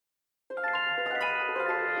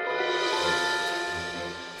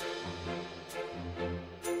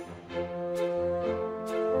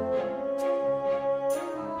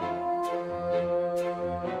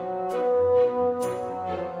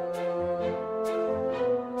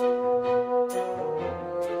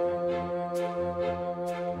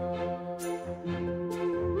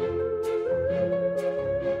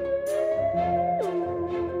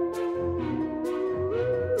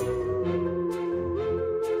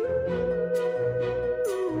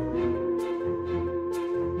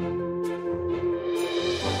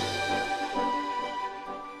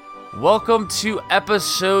Welcome to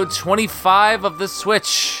episode 25 of the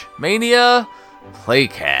Switch Mania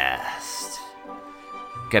Playcast.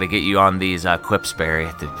 Gotta get you on these quips, Barry.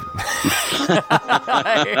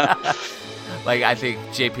 Like, I think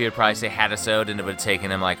JP would probably say hadisode, and it would have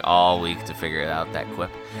taken him like all week to figure out that quip.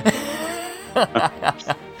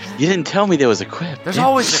 You didn't tell me there was a quip. There's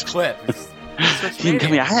always a quip. You didn't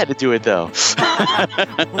tell me I had to do it, though.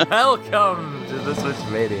 Welcome to the Switch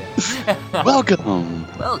Mania. Welcome.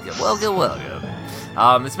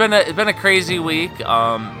 It's been a crazy week.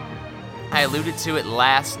 I alluded to it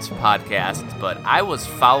last podcast, but I was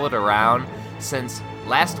followed around since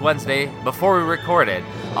last Wednesday before we recorded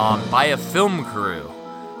by a film crew,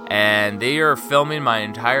 and they are filming my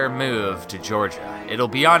entire move to Georgia. It'll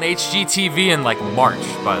be on HGTV in like March,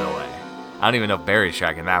 by the way. I don't even know if Barry's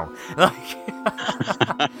tracking that one.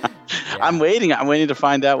 Yeah. I'm waiting to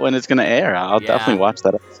find out when it's going to air. I'll definitely watch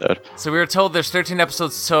that episode. So we were told there's 13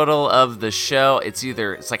 episodes total of the show. It's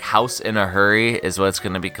like House in a Hurry is what it's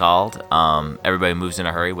going to be called. Everybody moves in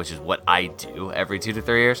a hurry, which is what I do every 2 to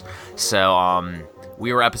 3 years. So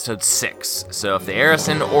we were episode 6. So if they air us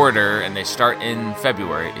in order and they start in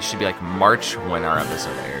February, it should be like March when our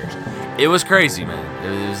episode airs. It was crazy, man.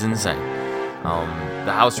 It was insane.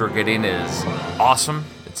 The house we're getting is awesome.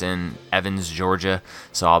 It's in Evans, Georgia,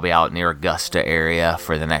 so I'll be out near Augusta area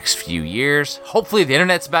for the next few years. Hopefully the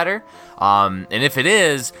internet's better, and if it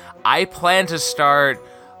is, I plan to start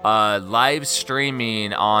live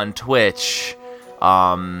streaming on Twitch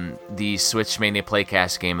the Switch Mania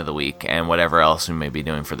Playcast Game of the Week and whatever else we may be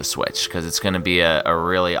doing for the Switch, because it's going to be a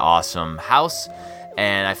really awesome house,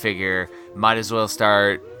 and I figure might as well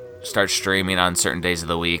start streaming on certain days of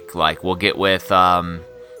the week. Like, we'll get with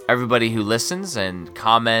everybody who listens and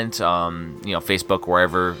comment, Facebook,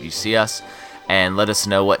 wherever you see us, and let us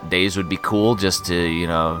know what days would be cool just to,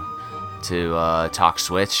 talk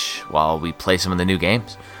Switch while we play some of the new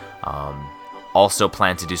games. Also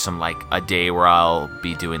plan to do some, like, a day where I'll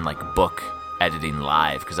be doing, like, book editing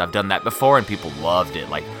live, because I've done that before and people loved it,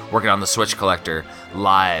 like working on the Switch Collector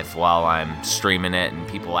live while I'm streaming it and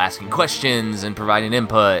people asking questions and providing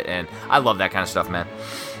input, and I love that kind of stuff, man.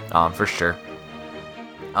 For sure.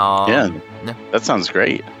 That sounds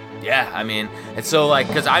great. Yeah, I mean, it's so, like,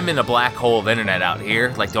 because I'm in a black hole of internet out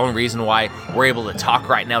here. Like, the only reason why we're able to talk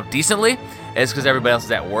right now decently is because everybody else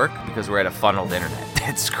is at work, because we're at a funneled internet.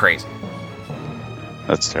 It's crazy.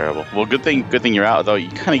 That's terrible. Well, good thing you're out, though. You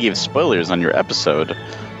kind of gave spoilers on your episode.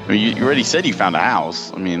 I mean, you already said you found a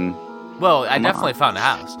house. I mean... Well, I definitely found a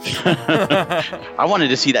house. I wanted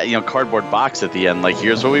to see that, cardboard box at the end. Like,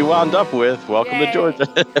 here's what we wound up with. Welcome to Georgia.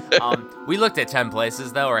 We looked at 10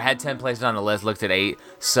 places, though, or had 10 places on the list, looked at 8.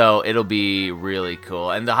 So it'll be really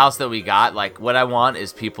cool. And the house that we got, like, what I want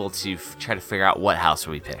is people to try to figure out what house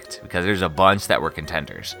we picked, because there's a bunch that were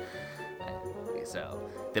contenders. So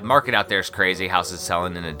the market out there is crazy. Houses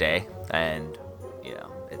selling in a day, and,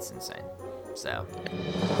 it's insane. So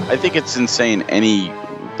I think it's insane any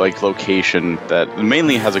location that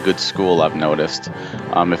mainly has a good school. I've noticed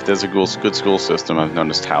if there's a good school system, I've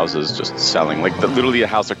noticed houses just selling. Like literally a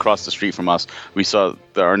house across the street from us, we saw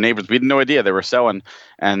our neighbors, we had no idea they were selling,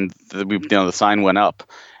 and the sign went up,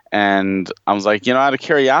 and I was like, out of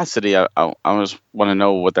curiosity, I just want to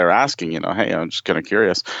know what they're asking. Hey, I'm just kind of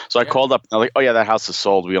curious. So I called up, and I'm like, oh yeah, that house is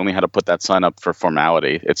sold. We only had to put that sign up for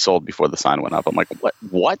formality. It sold before the sign went up. I'm like,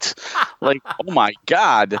 what? Like, oh my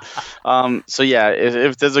God. So yeah,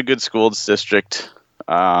 if there's a good school district,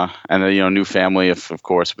 and a new family, of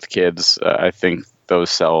course, with kids, I think those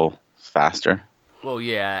sell faster. Well,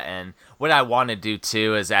 yeah, and what I want to do,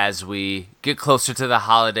 too, is as we get closer to the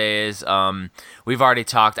holidays, we've already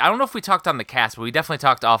talked, I don't know if we talked on the cast, but we definitely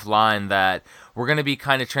talked offline that we're going to be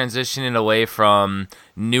kind of transitioning away from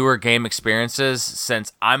newer game experiences,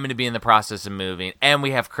 since I'm going to be in the process of moving, and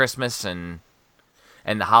we have Christmas and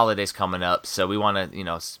the holidays coming up, so we want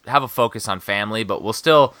to, have a focus on family, but we'll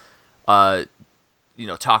still,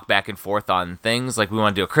 talk back and forth on things. Like, we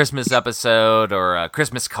want to do a Christmas episode or a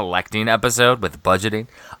Christmas collecting episode with budgeting.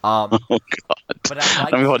 Oh God! But I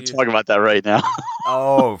don't want to talk about that right now.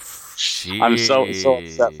 Oh, jeez. I'm so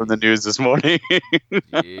upset from the news this morning.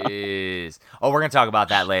 Jeez. Oh, we're gonna talk about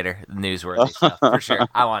that later. Newsworthy stuff for sure.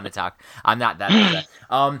 I wanted to talk. I'm not that upset.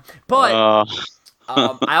 But.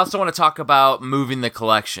 I also want to talk about moving the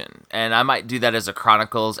collection, and I might do that as a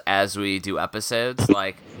Chronicles as we do episodes.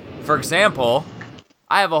 Like, for example,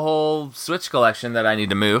 I have a whole Switch collection that I need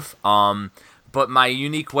to move, but my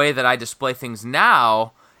unique way that I display things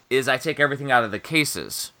now is I take everything out of the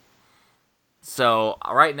cases. So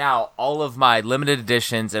right now, all of my limited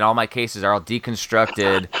editions and all my cases are all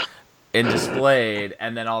deconstructed and displayed,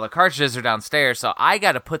 and then all the cartridges are downstairs. So I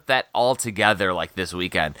got to put that all together like this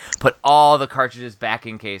weekend. Put all the cartridges back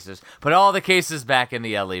in cases, put all the cases back in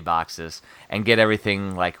the LE boxes, and get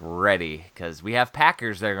everything like ready. Because we have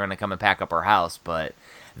packers that are going to come and pack up our house, but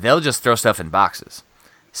they'll just throw stuff in boxes.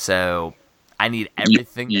 So I need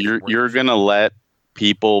everything. You're gonna let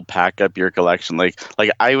people pack up your collection, like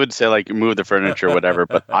I would say, like, move the furniture or whatever,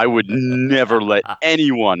 but I would never let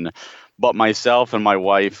anyone but myself and my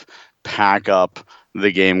wife pack up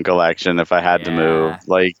the game collection if I had to move.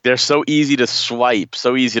 Like, they're so easy to swipe,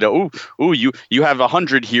 so easy to you have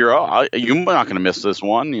 100 here. You're not gonna miss this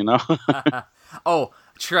one, you know. Oh,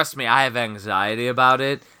 trust me, I have anxiety about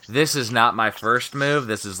it. This is not my first move.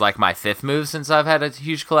 This is like my 5th move since I've had a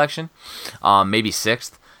huge collection, maybe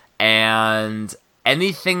 6th. And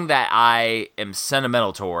anything that I am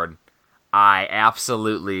sentimental toward, I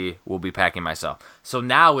absolutely will be packing myself. So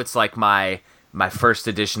now it's like my first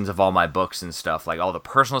editions of all my books and stuff. Like, all the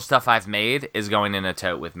personal stuff I've made is going in a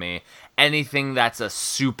tote with me. Anything that's a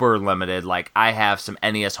super limited, like I have some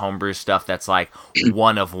NES homebrew stuff that's like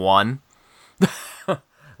 1 of 1.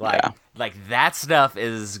 Like that stuff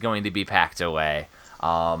is going to be packed away.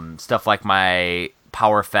 Stuff like my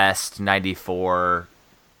PowerFest 94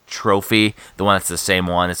 trophy, the one that's the same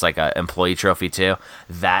one, it's like an employee trophy too.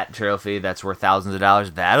 That trophy that's worth thousands of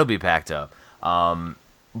dollars, that'll be packed up.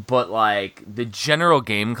 But like the general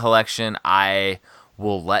game collection, I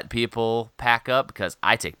will let people pack up because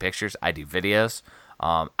I take pictures, I do videos.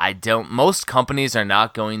 Most companies are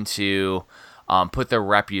not going to put their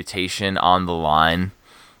reputation on the line,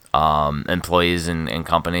 employees and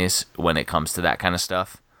companies, when it comes to that kind of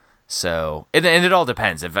stuff. So, and it all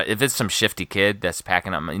depends. If it's some shifty kid that's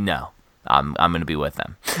packing up, no, I'm going to be with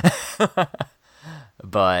them.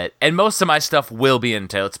 And most of my stuff will be in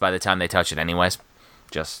totes by the time they touch it anyways,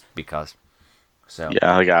 just because. So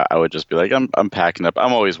yeah, like I would just be like, I'm packing up.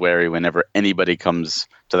 I'm always wary whenever anybody comes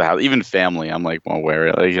to the house, even family. I'm like more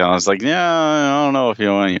wary. Like, you know, it's like, yeah, I don't know if you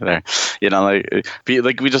want you there. You know,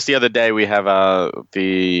 like we just the other day we have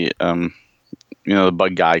the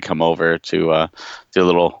bug guy come over to do a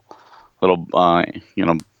little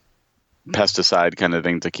pesticide kind of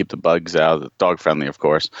thing to keep the bugs out, dog friendly, of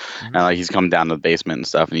course. Mm-hmm. And like he's come down to the basement and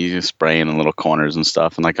stuff, and he's just spraying in little corners and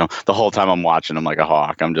stuff. And like the whole time I'm watching him like a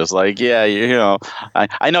hawk. I'm just like, yeah,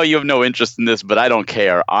 I know you have no interest in this, but I don't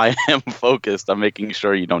care. I am focused on making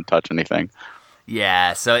sure you don't touch anything.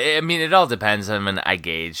 Yeah, so I mean, it all depends on when I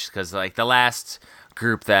gauge, because like the last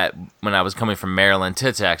group that when I was coming from Maryland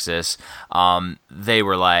to Texas, they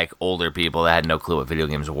were like older people that had no clue what video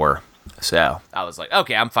games were. So I was like,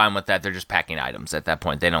 okay, I'm fine with that. They're just packing items at that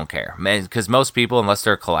point. They don't care. Because most people, unless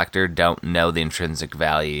they're a collector, don't know the intrinsic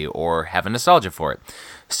value or have a nostalgia for it.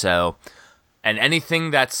 So, and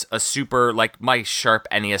anything that's a super, like my Sharp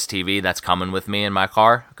NES TV, that's coming with me in my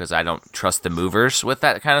car, because I don't trust the movers with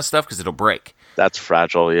that kind of stuff because it'll break. That's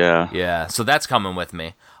fragile, yeah. Yeah, so that's coming with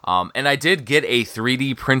me. And I did get a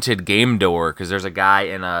 3D printed game door, because there's a guy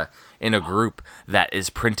in a group that is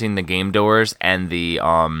printing the game doors and the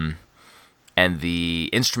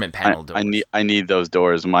instrument panel doors. I need those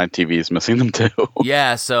doors. My TV is missing them too.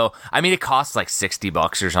 Yeah, so I mean, it costs like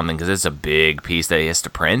 $60 or something because it's a big piece that he has to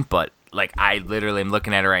print. But like, I literally am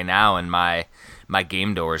looking at it right now, and my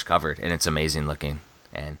game door is covered, and it's amazing looking.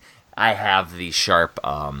 And I have the Sharp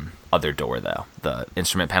other door though, the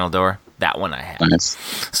instrument panel door. That one I have. Nice.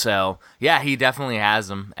 So yeah, he definitely has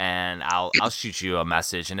them, and I'll shoot you a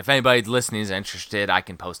message. And if anybody listening is interested, I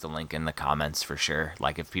can post a link in the comments for sure.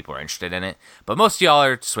 Like if people are interested in it. But most of y'all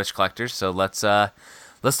are Switch collectors, so let's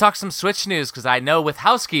talk some Switch news, because I know with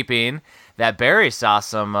housekeeping that Barry saw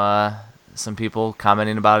some people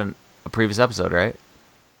commenting about a previous episode, right?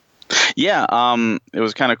 Yeah, it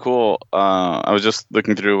was kind of cool. I was just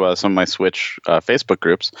looking through some of my Switch Facebook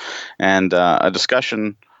groups, and a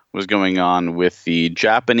discussion was going on with the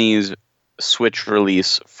Japanese Switch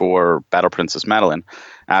release for Battle Princess Madeline,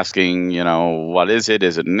 asking, what is it?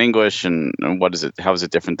 Is it in English? And what is it? How is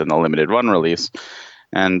it different than the limited run release?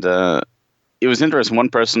 And it was interesting. One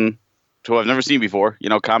person who I've never seen before,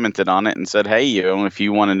 commented on it and said, hey, if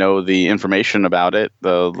you want to know the information about it,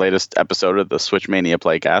 the latest episode of the Switch Mania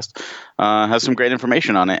Playcast has some great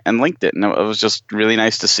information on it, and linked it. And it was just really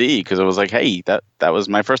nice to see, because it was like, hey, that was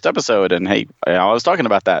my first episode, and hey, I was talking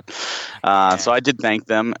about that. So I did thank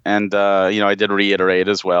them, and I did reiterate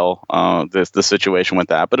as well the situation with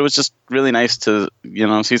that. But it was just really nice to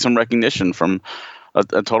see some recognition from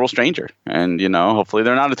a total stranger, and hopefully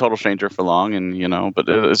they're not a total stranger for long, and but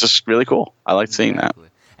it's just really cool. I like seeing that.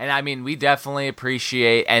 And I mean, we definitely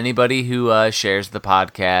appreciate anybody who shares the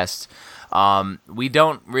podcast, We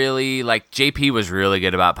don't really like. JP was really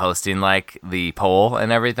good about posting like the poll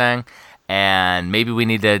and everything, and maybe we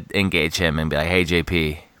need to engage him and be like, "Hey,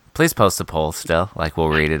 JP, please post the poll still. Like, we'll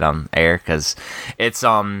read it on air because it's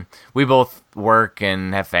we both work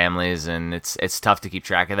and have families, and it's tough to keep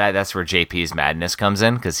track of that. That's where JP's madness comes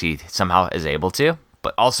in because he somehow is able to."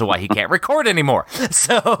 But also why he can't record anymore.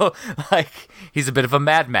 So, like, he's a bit of a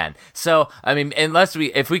madman. So, I mean,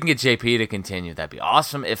 if we can get JP to continue, that'd be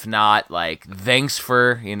awesome. If not, like, thanks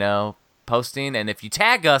for, posting. And if you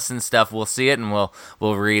tag us and stuff, we'll see it and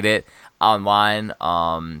we'll read it online.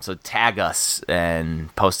 So tag us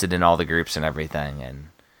and post it in all the groups and everything. And,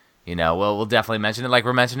 we'll definitely mention it like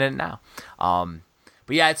we're mentioning it now.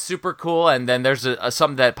 But yeah, it's super cool. And then there's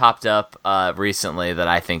something that popped up recently that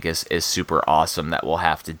I think is super awesome that we'll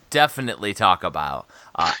have to definitely talk about.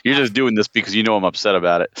 You're just doing this because you know I'm upset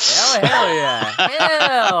about it. Hell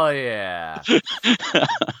yeah. Hell yeah.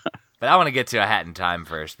 But I want to get to a hat in time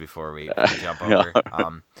first before we jump over.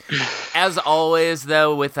 As always,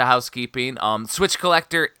 though, with the housekeeping, Switch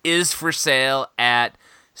Collector is for sale at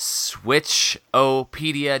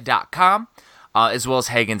switchopedia.com. As well as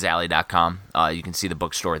HagensAlley.com. You can see the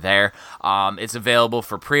bookstore there. It's available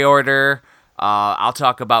for pre-order. I'll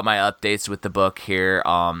talk about my updates with the book here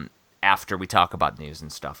after we talk about news and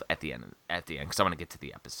stuff at the end, because I want to get to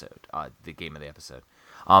the episode, the game of the episode.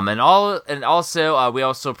 And also we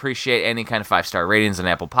also appreciate any kind of 5-star ratings on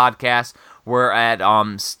Apple Podcasts. We're at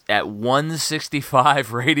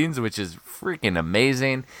 165 ratings, which is freaking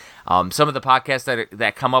amazing. Some of the podcasts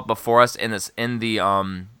that come up before us in the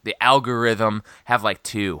algorithm have like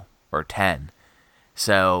 2 or 10.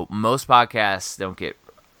 So most podcasts don't get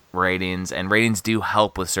ratings, and ratings do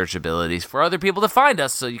help with searchabilities for other people to find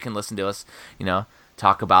us, so you can listen to us,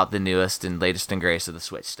 talk about the newest and latest and greatest of the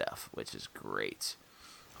Switch stuff, which is great.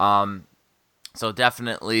 So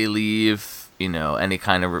definitely leave, any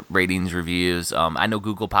kind of ratings, reviews. I know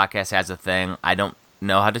Google Podcasts has a thing. I don't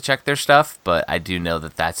know how to check their stuff, but I do know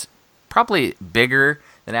that that's probably bigger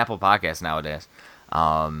than Apple Podcasts nowadays.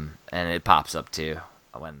 And it pops up too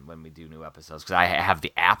when we do new episodes, because I have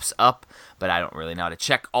the apps up, but I don't really know how to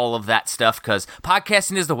check all of that stuff, because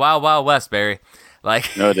podcasting is the wild, wild west, Barry.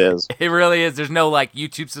 Like, no, it is. It really is. There's no like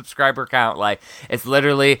YouTube subscriber count. Like, it's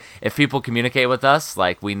literally, if people communicate with us,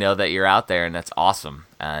 like, we know that you're out there, and that's awesome.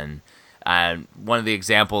 And one of the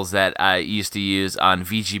examples that I used to use on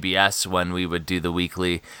VGBS when we would do the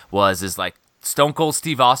weekly is like Stone Cold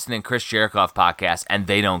Steve Austin and Chris Jericho podcast, and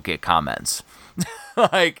they don't get comments.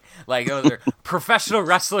 like those are professional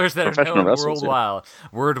wrestlers that are known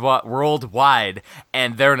worldwide,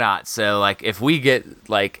 and they're not. So like, if we get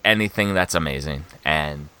like anything, that's amazing.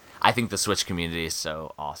 And I think the Switch community is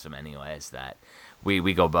so awesome anyways that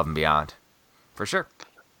we go above and beyond for sure.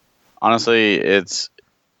 Honestly, it's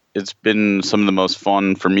been some of the most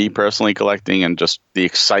fun for me personally collecting, and just the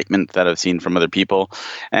excitement that I've seen from other people.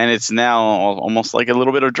 And it's now almost like a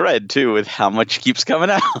little bit of dread too, with how much keeps coming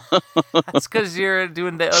out. That's because you're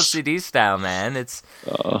doing the OCD style, man. It's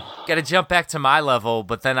got to jump back to my level,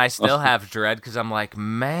 but then I still have dread because I'm like,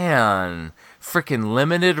 man, freaking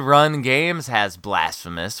Limited Run Games has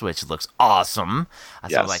Blasphemous, which looks awesome.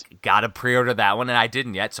 So I'm like, gotta pre-order that one, and I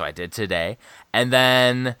didn't yet, so I did today. And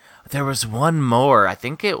then there was one more. I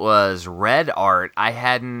think it was Red Art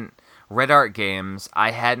Games.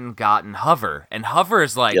 I hadn't gotten Hover, and Hover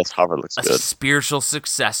is like Hover looks a good. Spiritual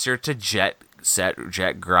successor to Jet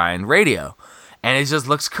Grind Radio, and it just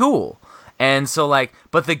looks cool. And so like,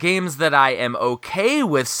 but the games that I am okay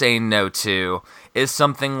with saying no to is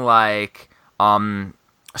something like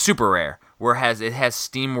Super Rare, where it has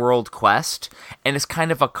Steam World Quest, and it's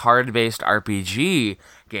kind of a card-based RPG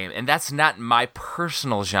game, and that's not my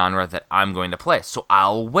personal genre that I'm going to play, so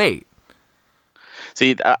I'll wait.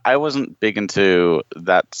 See, I wasn't big into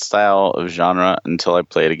that style of genre until I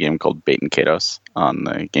played a game called Bait and Kados on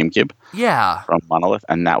the GameCube. Yeah. From Monolith,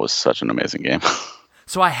 and that was such an amazing game.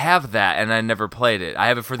 So I have that, and I never played it. I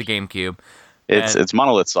have it for the GameCube. It's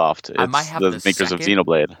Monolith Soft. It's I might have the makers of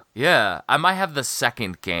Xenoblade. Yeah, I might have the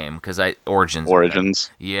second game, because Origins.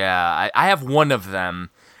 Yeah, I have one of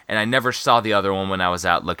them, and I never saw the other one when I was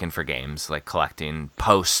out looking for games, like collecting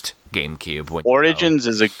post GameCube. Origins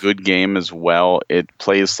is a good game as well. It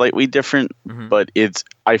plays slightly different, but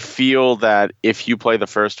I feel that if you play the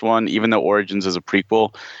first one, even though Origins is a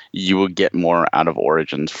prequel, you will get more out of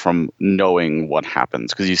Origins from knowing what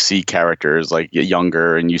happens, because you see characters like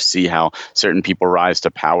younger, and you see how certain people rise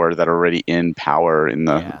to power that are already in power in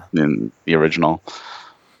the original.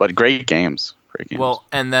 But great games. Well,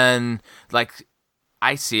 and then like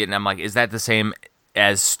I see it, and I'm like, is that the same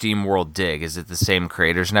as Steam World Dig? Is it the same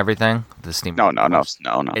creators and everything? The Steam No, World no, no, Dig?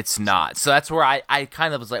 no. It's not. So that's where I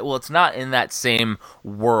kind of was like, well, it's not in that same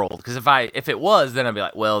world. Because if it was, then I'd be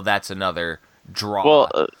like, well, that's another draw.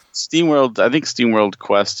 Well, SteamWorld, I think SteamWorld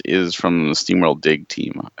Quest is from the SteamWorld Dig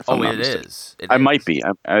team. If I'm not it mistaken. is. I might be.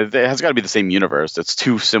 It has got to be the same universe. It's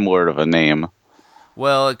too similar of a name.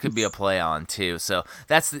 Well, it could be a play on too. So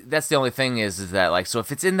that's the only thing is that like, so if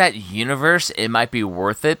it's in that universe, it might be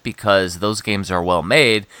worth it because those games are well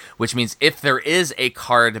made, which means if there is a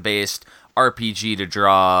card based RPG to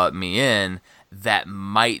draw me in, that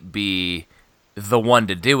might be the one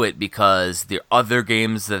to do it because the other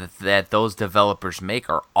games that those developers make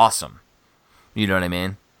are awesome. You know what I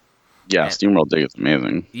mean? Yeah, SteamWorld Dig is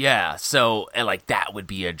amazing. Yeah, so and like that would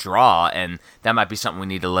be a draw, and that might be something we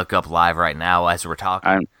need to look up live right now as we're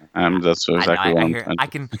talking. That's exactly what I'm hear, I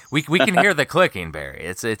can. We can hear the clicking, Barry.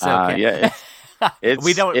 It's okay. Yeah,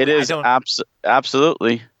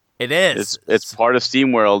 absolutely. It is. It's part of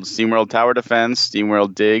SteamWorld. SteamWorld Tower Defense,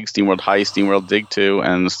 SteamWorld Dig, SteamWorld Heist, SteamWorld Dig 2,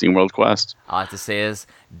 and SteamWorld Quest. All I have to say is,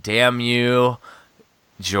 damn you,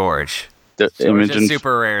 George. Imogen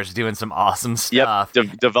Super Rare's doing some awesome stuff.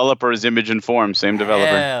 Yep, developer is Image and Form, same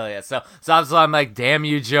developer. Hell yeah. So I'm like, damn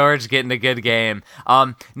you, George, getting a good game.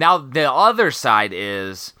 Now the other side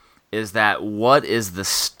is that what is the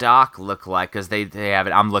stock look like? Because they have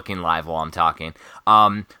it. I'm looking live while I'm talking.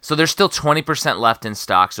 So there's still 20% left in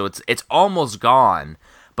stock, so it's almost gone.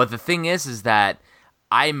 But the thing is that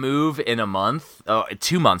I move in a month.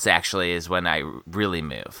 2 months actually is when I really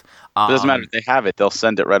move. It doesn't matter if they have it; they'll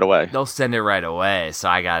send it right away. They'll send it right away. So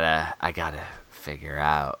I gotta figure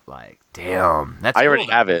out. Like, damn, that's. I already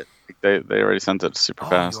have it. They already sent it super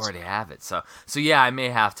fast. You already have it. So yeah, I may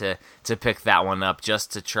have to pick that one up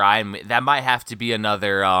just to try. And that might have to be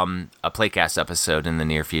another a Playcast episode in the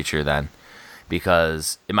near future then,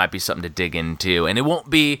 because it might be something to dig into. And it won't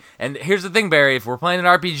be. And here's the thing, Barry. If we're playing an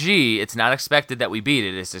RPG, it's not expected that we beat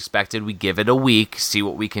it. It's expected we give it a week, see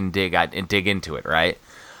what we can dig into it, right?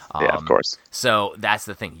 Yeah, of course. So that's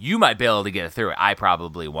the thing. You might be able to get it through it. I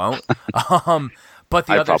probably won't. But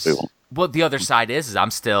the other side is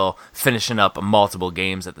I'm still finishing up multiple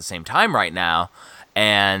games at the same time right now.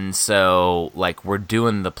 And so like we're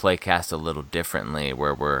doing the Playcast a little differently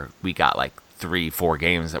where we got like 3-4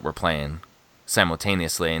 games that we're playing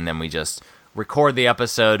simultaneously, and then we just record the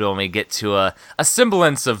episode when we get to a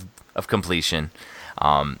semblance of completion.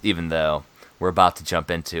 Even though we're about to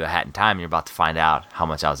jump into A Hat in Time, you're about to find out how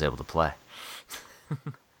much I was able to play.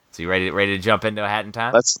 So you ready to jump into A Hat in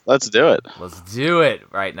Time? Let's do it. Let's do it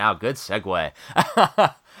right now. Good segue.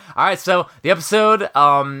 All right, so the episode,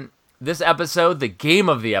 this episode, the game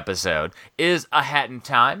of the episode is A Hat in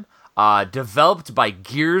Time, developed by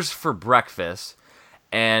Gears for Breakfast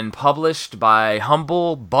and published by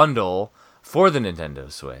Humble Bundle for the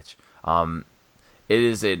Nintendo Switch. It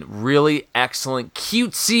is a really excellent,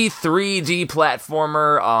 cutesy 3D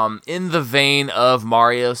platformer in the vein of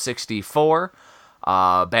Mario 64,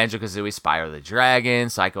 Banjo-Kazooie, Spyro the Dragon,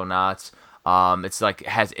 Psychonauts. It's like it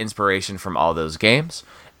has inspiration from all those games.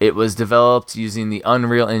 It was developed using the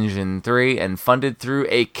Unreal Engine 3 and funded through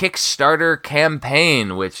a Kickstarter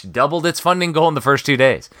campaign, which doubled its funding goal in the first 2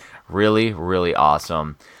 days. Really, really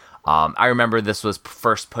awesome. I remember this was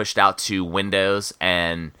first pushed out to Windows,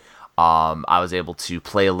 and I was able to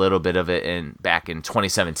play a little bit of it back in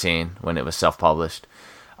 2017 when it was self-published.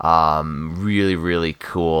 Really, really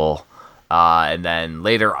cool. And then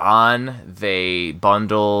later on, they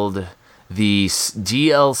bundled the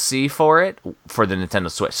DLC for it for the Nintendo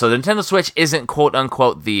Switch. So the Nintendo Switch isn't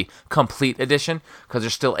quote-unquote the complete edition because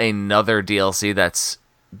there's still another DLC that's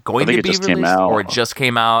going to be released, or it just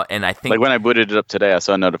came out, and I think like when I booted it up today, I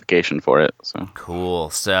saw a notification for it. So cool.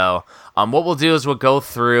 So what we'll do is we'll go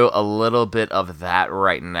through a little bit of that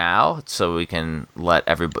right now, so we can let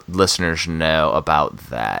listeners know about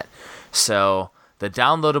that. So the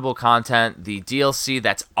downloadable content, the DLC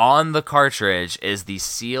that's on the cartridge is the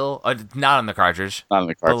Seal. Not on the cartridge. Not on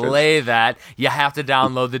the cartridge. Belay that. You have to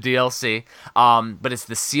download the DLC. But it's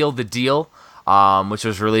the Seal the Deal, which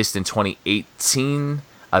was released in 2018.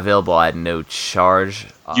 Available at no charge.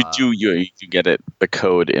 You get the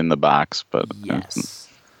code in the box, but yes.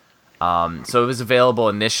 So it was available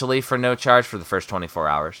initially for no charge for the first 24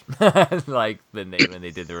 hours, like when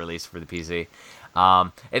they did the release for the PC.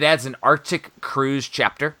 It adds an Arctic Cruise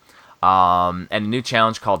chapter, and a new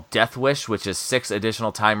challenge called Death Wish, which is 6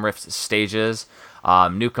 additional time rift stages,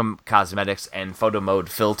 new cosmetics, and photo mode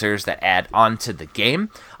filters that add onto the game,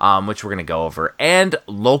 which we're going to go over, and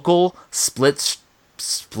local split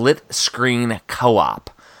screen co-op,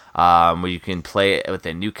 where you can play with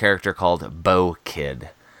a new character called Bo Kid.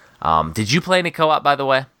 Did you play any co-op, by the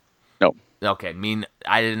way? No. Okay,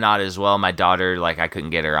 I did not as well. My daughter, like, I couldn't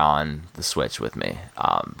get her on the Switch with me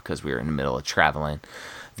because we were in the middle of traveling.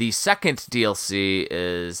 The second DLC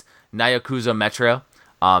is Nyakuzo Metro,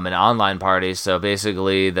 an online party. So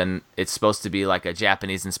basically, then it's supposed to be like a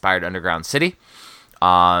Japanese-inspired underground city,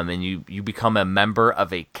 and you become a member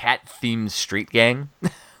of a cat-themed street gang.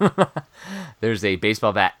 There's a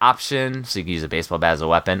baseball bat option, so you can use a baseball bat as a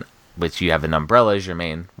weapon, which you have an umbrella as your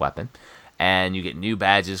main weapon. And you get new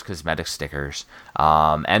badges, cosmetic stickers.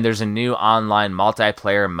 And there's a new online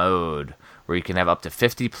multiplayer mode where you can have up to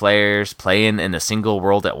 50 players playing in a single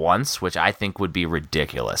world at once, which I think would be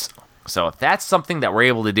ridiculous. So if that's something that we're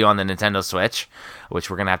able to do on the Nintendo Switch, which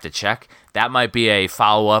we're going to have to check, that might be a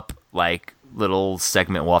follow-up, like, little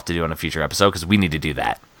segment we'll have to do on a future episode, because we need to do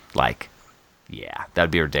that. Like, yeah, that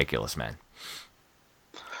would be ridiculous, man.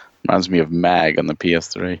 Reminds me of Mag on the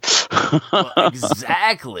PS3. Well,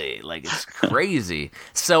 exactly. Like, it's crazy.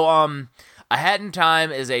 So, A Hat in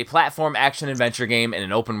Time is a platform action-adventure game in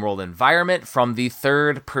an open-world environment from the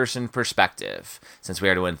third-person perspective, since we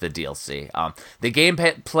already went to the DLC. The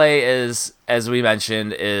gameplay is, as we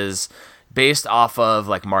mentioned, is based off of,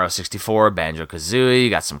 like, Mario 64, Banjo-Kazooie. You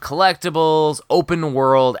got some collectibles,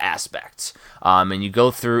 open-world aspects. And you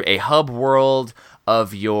go through a hub world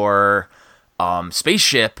of your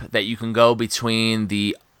spaceship that you can go between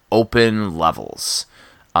the open levels.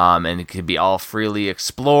 And it can be all freely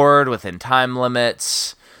explored within time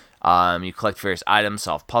limits. You collect various items,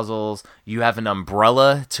 solve puzzles. You have an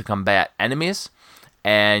umbrella to combat enemies.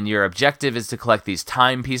 And your objective is to collect these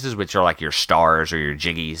time pieces, which are like your stars or your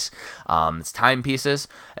jiggies. It's time pieces.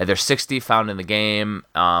 And there's 60 found in the game,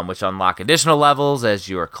 which unlock additional levels as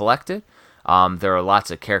you are collected. There are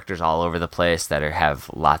lots of characters all over the place that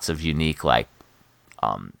have lots of unique, like,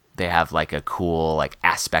 they have like a cool like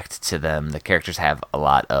aspect to them. The characters have a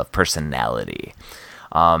lot of personality.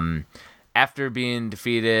 After being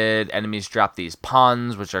defeated, enemies drop these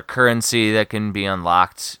pawns, which are currency that can be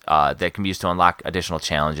unlocked, that can be used to unlock additional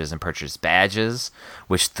challenges and purchase badges,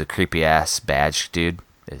 which the creepy ass badge dude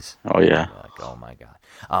is. Oh yeah. Like, oh my god.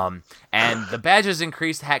 And the badges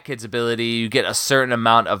increase Hat Kid's ability. You get a certain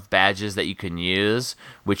amount of badges that you can use,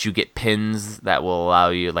 which you get pins that will allow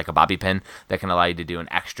you, like a bobby pin, that can allow you to do an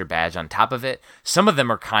extra badge on top of it. Some of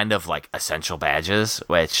them are kind of like essential badges,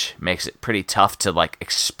 which makes it pretty tough to like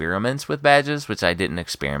experiment with badges, which I didn't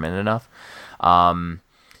experiment enough.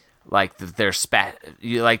 Like there's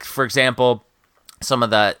like, for example, some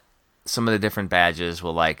of the different badges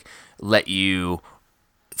will like let you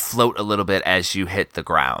float a little bit as you hit the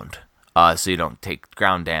ground, so you don't take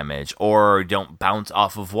ground damage or don't bounce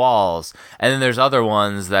off of walls. And then there's other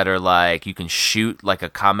ones that are like you can shoot like a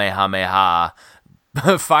Kamehameha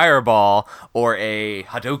fireball or a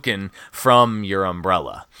Hadouken from your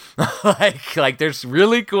umbrella. like there's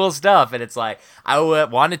really cool stuff, and it's like I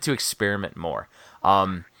wanted to experiment more.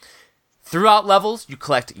 Throughout levels, you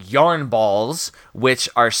collect yarn balls, which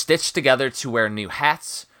are stitched together to wear new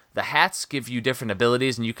hats. The hats give you different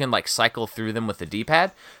abilities, and you can like cycle through them with the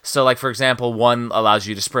D-pad. So, like for example, one allows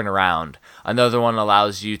you to sprint around. Another one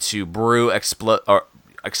allows you to brew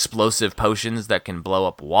explosive potions that can blow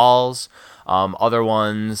up walls. Other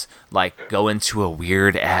ones like go into a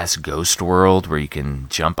weird ass ghost world where you can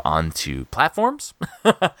jump onto platforms.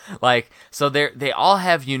 Like, so they all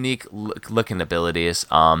have unique looking abilities.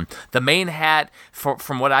 The main hat,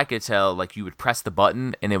 from what I could tell, like you would press the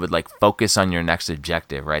button and it would like focus on your next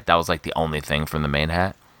objective, right? That was like the only thing from the main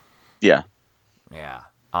hat. Yeah. Yeah.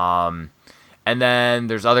 And then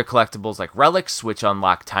there's other collectibles like relics, which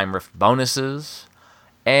unlock time rift bonuses.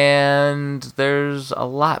 And there's a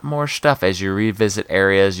lot more stuff as you revisit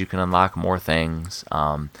areas. You can unlock more things.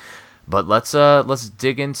 But let's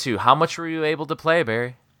dig into how much were you able to play,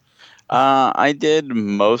 Barry? I did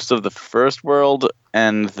most of the first world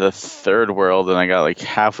and the third world, and I got like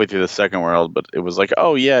halfway through the second world. But it was like,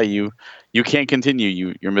 oh yeah, you can't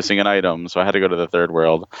continue. You're missing an item, so I had to go to the third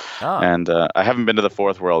world. Oh. And I haven't been to the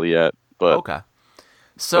fourth world yet. But okay.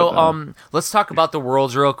 So, let's talk about the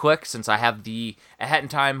worlds real quick, since I have the A Hat in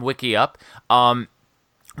Time wiki up.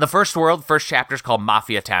 The first chapter is called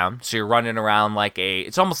Mafia Town. So you're running around like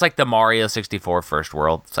it's almost like the Mario 64 first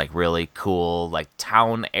world. It's like really cool, like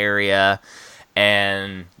town area,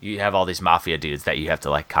 and you have all these mafia dudes that you have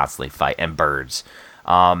to like constantly fight, and birds.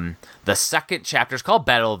 The second chapter is called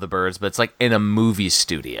Battle of the Birds, but it's like in a movie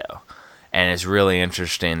studio, and it's really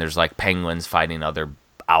interesting. There's like penguins fighting other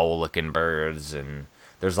owl-looking birds, and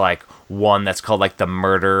there's like one that's called like the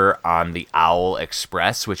Murder on the Owl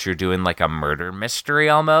Express, which you're doing like a murder mystery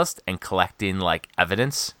almost and collecting like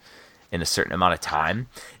evidence. in a certain amount of time.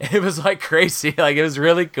 It was like crazy. Like it was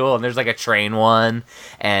really cool. And there's like a train one.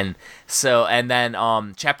 And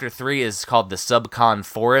then chapter 3 is called the Subcon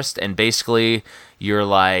Forest, and basically you're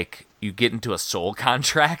like you get into a soul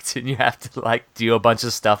contract and you have to like do a bunch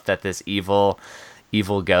of stuff that this evil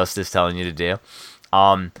ghost is telling you to do.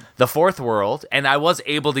 The fourth world, and I was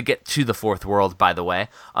able to get to the fourth world, by the way.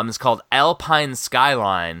 It's called Alpine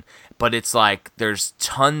Skyline, but it's like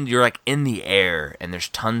you're like in the air, and there's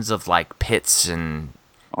tons of like pits and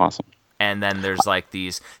awesome. And then there's like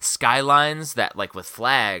these skylines that like with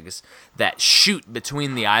flags that shoot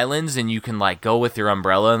between the islands, and you can like go with your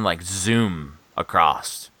umbrella and like zoom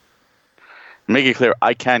across. Make it clear,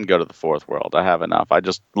 I can go to the fourth world. I have enough. I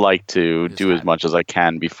just like to do as much as I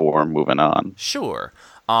can before moving on. Sure.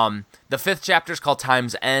 The fifth chapter is called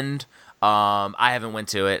Time's End. I haven't went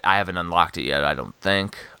to it. I haven't unlocked it yet, I don't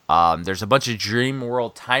think. There's a bunch of Dream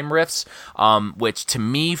World time rifts, which to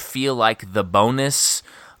me feel like the bonus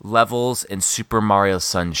levels in Super Mario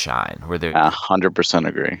Sunshine, where they're 100%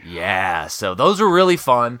 agree. Yeah, so those are really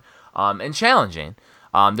fun and challenging.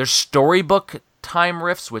 There's storybook time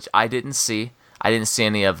rifts, which I didn't see. I didn't see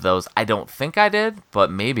any of those. I don't think I did, but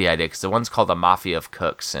maybe I did, because the one's called The Mafia of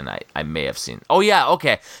Cooks, and I may have seen. Oh, yeah,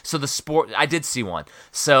 okay. So I did see one.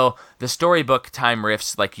 So the storybook time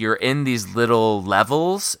rifts, like you're in these little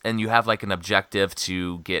levels, and you have like an objective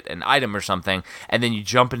to get an item or something, and then you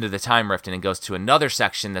jump into the time rift, and it goes to another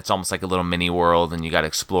section that's almost like a little mini world, and you got to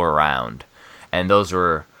explore around. And those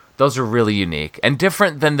are really unique and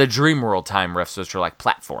different than the Dream World time rifts, which are like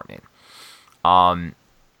platforming.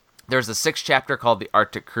 There's a sixth chapter called the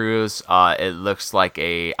Arctic Cruise. It looks like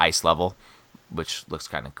a ice level, which looks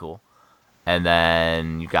kind of cool. And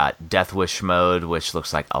then you got Death Wish mode, which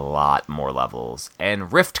looks like a lot more levels,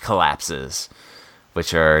 and Rift Collapses,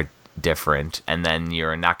 which are different. And then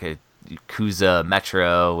your Nakakusa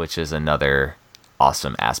Metro, which is another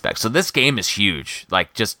awesome aspect. So this game is huge.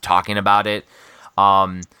 Like just talking about it,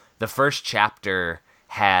 the first chapter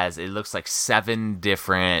it looks like 7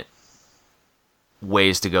 different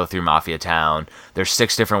ways to go through Mafia Town. There's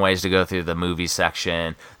 6 different ways to go through the movie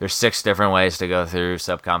section. There's 6 different ways to go through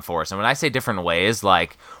Subcon Forest. And when I say different ways,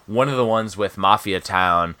 like one of the ones with Mafia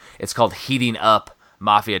Town, it's called Heating Up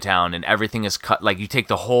Mafia Town, and everything is cut. Like you take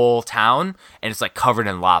the whole town and it's like covered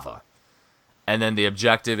in lava. And then the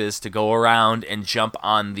objective is to go around and jump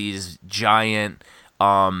on these giant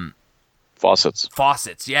faucets.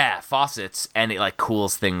 Faucets, and it like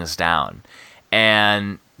cools things down.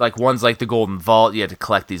 And like one's like the Golden Vault. You have to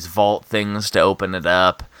collect these vault things to open it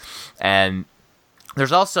up. And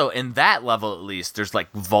there's also, in that level at least, there's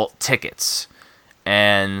like vault tickets.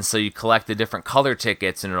 And so you collect the different color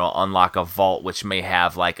tickets, and it'll unlock a vault which may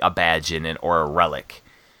have like a badge in it or a relic.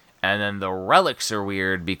 And then the relics are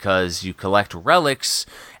weird because you collect relics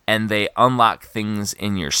and they unlock things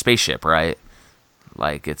in your spaceship, right?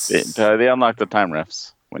 Like they unlock the time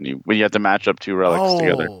rifts when you have to match up 2 relics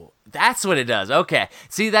together. That's what it does. Okay.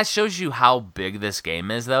 See, that shows you how big this game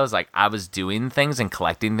is, though. It's like I was doing things and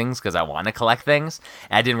collecting things because I want to collect things.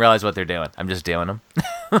 And I didn't realize what they're doing. I'm just doing them.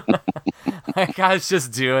 Like, I was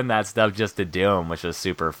just doing that stuff just to do them, which was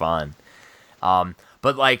super fun.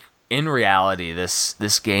 But, like, in reality,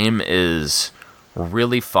 this game is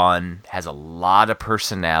really fun, has a lot of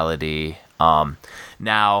personality.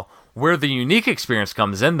 Now, where the unique experience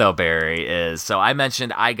comes in, though, Barry, is... So I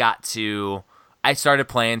mentioned I started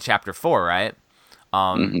playing Chapter 4, right?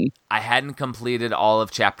 I hadn't completed all of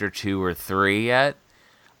Chapter 2 or 3 yet.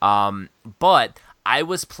 But I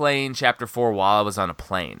was playing Chapter 4 while I was on a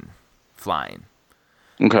plane, flying.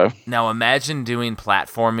 Okay. Now imagine doing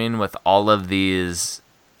platforming with all of these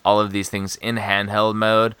things in handheld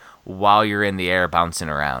mode while you're in the air bouncing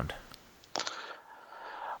around.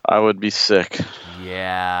 I would be sick.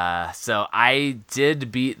 Yeah, so I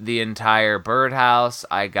did beat the entire birdhouse.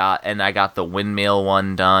 I got the windmill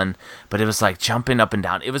one done, but it was like jumping up and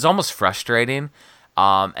down. It was almost frustrating,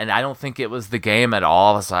 and I don't think it was the game at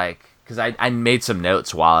all. I was like, because I made some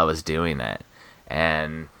notes while I was doing it,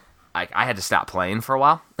 and I had to stop playing for a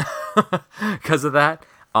while because of that.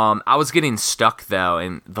 I was getting stuck though,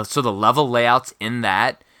 and so the level layouts in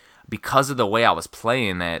that, because of the way I was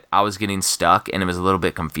playing it, I was getting stuck, and it was a little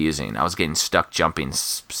bit confusing. I was getting stuck jumping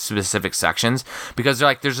specific sections, because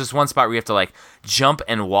there's this one spot where you have to like jump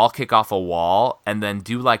and wall kick off a wall, and then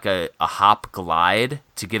do like a hop glide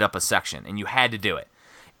to get up a section, and you had to do it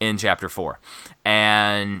in Chapter 4.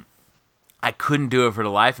 And I couldn't do it for the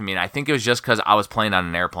life of me, and I think it was just because I was playing on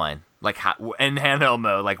an airplane, like in handheld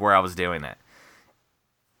mode, like where I was doing it.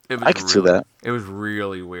 I could see that. It was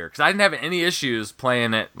really weird because I didn't have any issues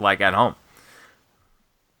playing it like at home.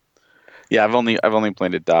 Yeah, I've only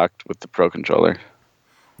played it docked with the Pro controller.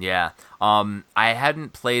 Yeah. I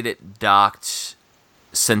hadn't played it docked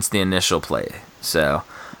since the initial play. So,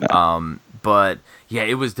 but yeah,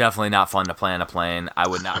 it was definitely not fun to play on a plane. I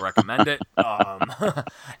would not recommend it.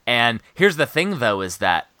 And here's the thing, though, is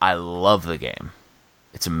that I love the game.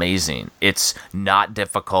 It's amazing. It's not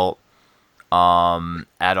difficult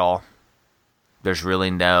at all. There's really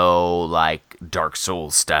no like Dark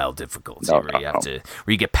Souls style difficulty where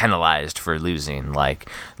you get penalized for losing. Like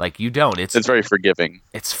you don't. It's very forgiving.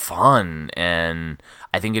 It's fun, and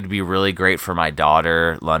I think it'd be really great for my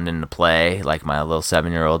daughter London to play, like my little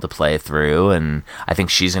 7-year-old to play through, and I think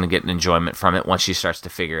she's gonna get an enjoyment from it once she starts to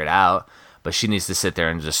figure it out. But she needs to sit there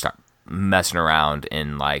and just start messing around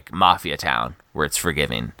in like Mafia Town where it's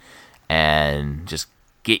forgiving, and just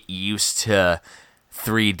get used to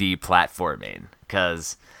 3D platforming,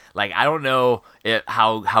 because like I don't know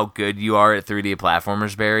how good you are at 3D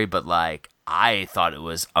platformers, Barry, but like I thought it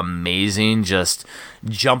was amazing, just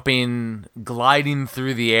gliding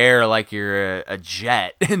through the air like you're a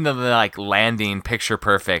jet, and then like landing picture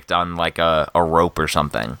perfect on like a rope or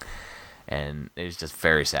something, and it was just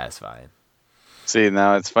very satisfying. See,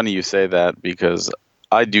 now it's funny you say that because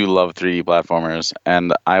I do love 3D platformers,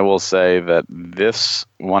 and I will say that this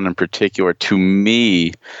one in particular, to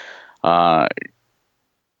me, kind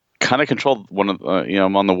of controlled one of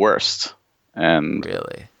among the worst. And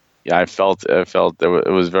Really? yeah, I felt it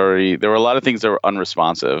was very. There were a lot of things that were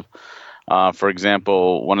unresponsive. For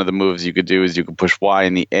example, one of the moves you could do is you could push Y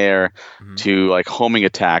in the air to like homing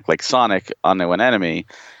attack, like Sonic, onto an enemy,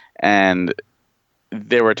 and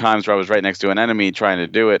there were times where I was right next to an enemy trying to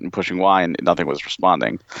do it and pushing Y, and nothing was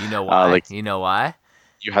responding. You know why? You know why?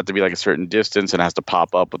 You have to be like a certain distance, and it has to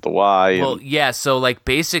pop up with the Y. Well, yeah, so like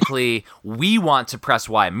basically we want to press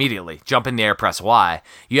Y immediately. Jump in the air, press Y.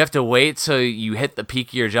 You have to wait till you hit the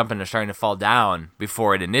peak you're jumping and starting to fall down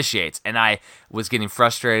before it initiates. And I was getting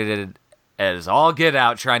frustrated as all get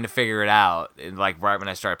out trying to figure it out. And like right when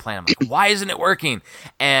I started playing, I'm like, why isn't it working?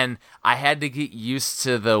 And I had to get used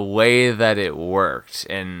to the way that it worked.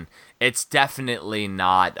 And it's definitely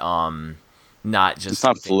not just it's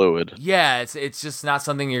not fluid. Yeah, it's just not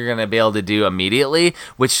something you're gonna be able to do immediately,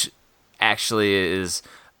 which actually is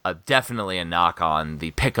definitely a knock on the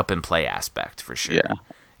pick up and play aspect for sure. Yeah,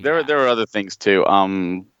 there were other things too.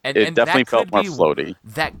 It definitely felt more floaty.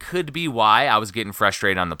 That could be why I was getting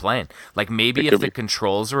frustrated on the plane. Like maybe if the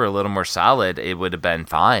controls were a little more solid, it would have been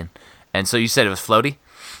fine. And so you said it was floaty?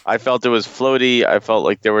 I felt it was floaty. I felt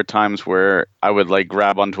like there were times where I would like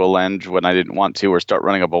grab onto a ledge when I didn't want to, or start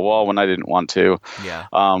running up a wall when I didn't want to. Yeah.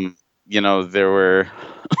 There were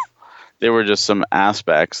there were just some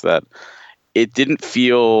aspects that it didn't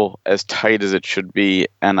feel as tight as it should be,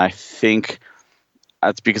 and I think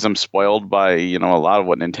that's because I'm spoiled by a lot of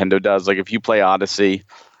what Nintendo does. Like if you play Odyssey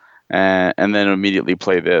and then immediately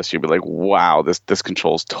play this, you'll be like, wow, this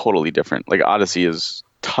controls totally different. Like Odyssey is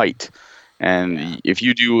tight. And if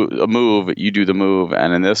you do a move, you do the move.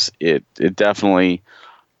 And in this, it definitely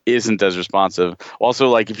isn't as responsive. Also,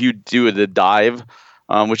 like if you do the dive,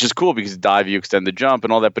 which is cool because dive, you extend the jump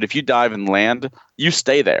and all that. But if you dive and land, you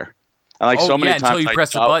stay there. And like so many times until you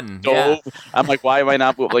press the button. Yeah. I'm like, why am I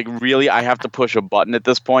not? Like, really, I have to push a button at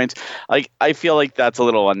this point. Like, I feel like that's a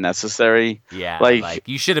little unnecessary. Yeah. Like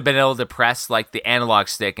you should have been able to press like the analog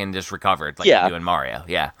stick and just recovered like you do in Mario.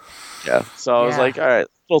 Yeah. Yeah. So I was like, all right,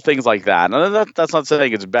 little things like that. And that's not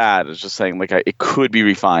saying it's bad. It's just saying like it could be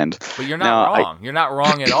refined. But you're not wrong. You're not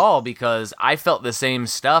wrong at all, because I felt the same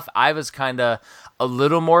stuff. I was kind of a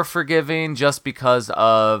little more forgiving just because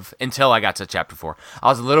of, until I got to chapter 4. I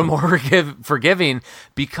was a little more forgiving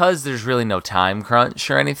because there's really no time crunch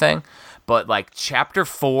or anything. But like chapter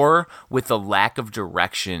 4 with the lack of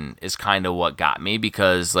direction is kind of what got me,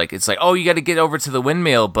 because like it's like, oh, you got to get over to the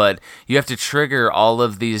windmill, but you have to trigger all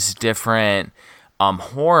of these different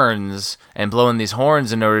horns and blowing these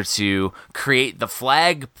horns in order to create the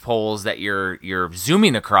flag poles that you're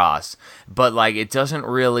zooming across. But like it doesn't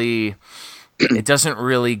really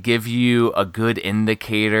give you a good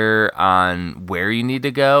indicator on where you need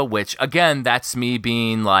to go, which again, that's me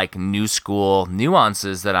being like new school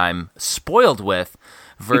nuances that I'm spoiled with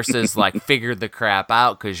versus like figured the crap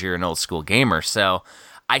out because you're an old school gamer. So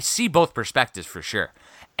I see both perspectives for sure.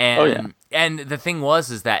 And and the thing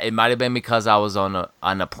is that it might have been because I was on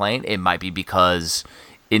a plane. It might be because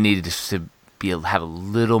it needed to have a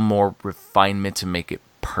little more refinement to make it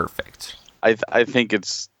perfect. I think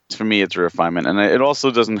for me, it's a refinement. And it also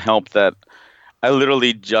doesn't help that I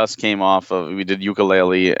literally just came off of, we did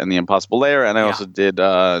Ukulele and The Impossible Lair, and I also did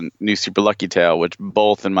New Super Lucky Tale, which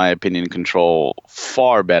both, in my opinion, control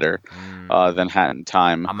far better than Hat in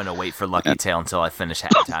Time. I'm gonna wait for Lucky Tale until I finish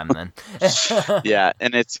Hat in Time then. Yeah,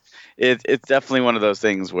 and it's definitely one of those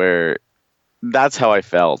things where that's how I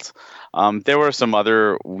felt. There were some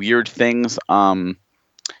other weird things.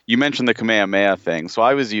 You mentioned the Kamehameha thing, so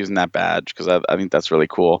I was using that badge because I think that's really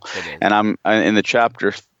cool. And I'm in the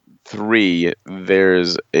chapter 3.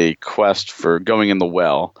 There's a quest for going in the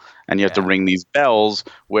well, and you have to ring these bells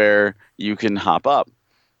where you can hop up.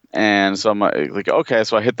 And so I'm like, okay,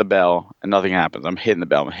 so I hit the bell and nothing happens. I'm hitting the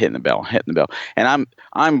bell, and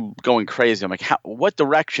I'm going crazy. I'm like, what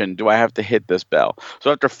direction do I have to hit this bell?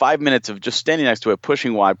 So after 5 minutes of just standing next to it,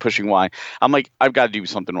 pushing Y, I'm like, I've got to do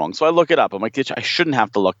something wrong. So I look it up. I'm like, I shouldn't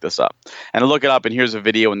have to look this up. And I look it up, and here's a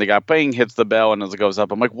video, and the guy playing hits the bell, and as it goes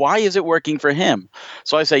up, I'm like, why is it working for him?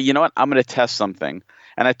 So I say, you know what? I'm going to test something.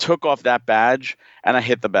 And I took off that badge, and I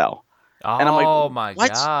hit the bell. And I'm like, oh my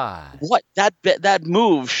God. What? That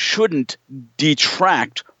move shouldn't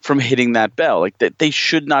detract from hitting that bell. Like they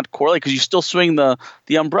should not correlate because you still swing the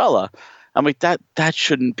umbrella. I'm like, that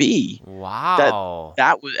shouldn't be. Wow.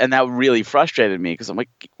 That really frustrated me because I'm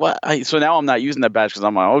like, what? So now I'm not using that badge because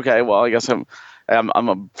I'm like, okay, well, I guess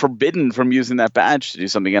I'm forbidden from using that badge to do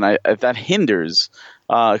something, and that hinders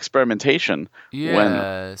experimentation.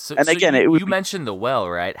 Yeah. You mentioned the well,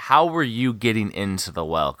 right? How were you getting into the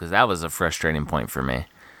well? Because that was a frustrating point for me.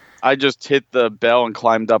 I just hit the bell and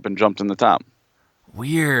climbed up and jumped in the top.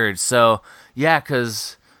 Weird. So yeah,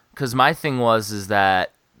 because my thing is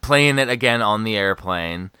that playing it again on the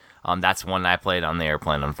airplane. That's one I played on the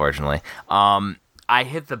airplane, unfortunately. I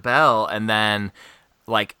hit the bell and then,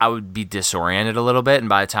 like, I would be disoriented a little bit, and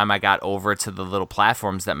by the time I got over to the little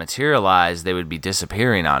platforms that materialized, they would be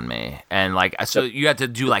disappearing on me. And like, so you had to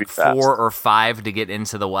do like 4 or 5 to get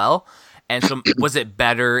into the well. And so, was it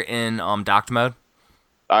better in docked mode?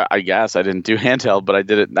 I guess I didn't do handheld, but I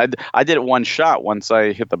did it. I did it one shot once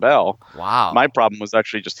I hit the bell. Wow. My problem was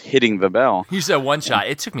actually just hitting the bell. You said one shot.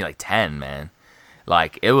 It took me like 10, man.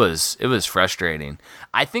 Like it was frustrating.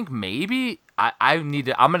 I think maybe I'm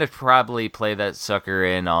gonna probably play that sucker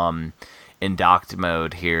in docked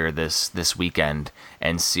mode here this weekend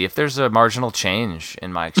and see if there's a marginal change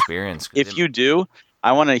in my experience. If you do,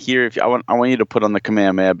 I want to hear I want you to put on the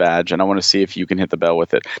Kamehameha badge, and I want to see if you can hit the bell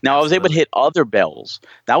with it. Now, I was able to hit other bells.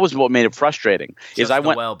 That was what made it frustrating.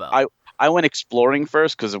 I went exploring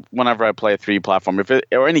first because whenever I play a 3D platform,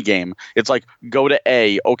 or any game, it's like go to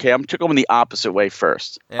A. Okay, I'm going the opposite way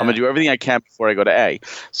first. Yeah. I'm gonna do everything I can before I go to A.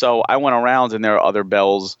 So I went around, and there are other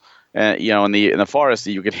bells, in the forest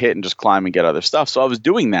that you could hit and just climb and get other stuff. So I was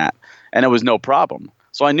doing that, and it was no problem.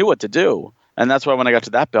 So I knew what to do, and that's why when I got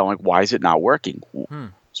to that bell, I'm like, why is it not working?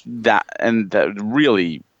 That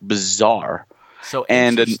really bizarre. So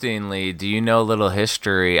interestingly, do you know a little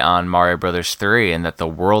history on Mario Brothers 3 and that the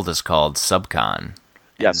world is called Subcon?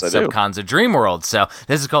 Yes, I do. Subcon's a dream world. So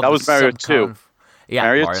this is called That was Mario 2. Yeah,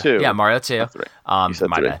 Mario 2. Yeah, Mario 2.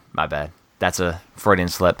 My bad. That's a Freudian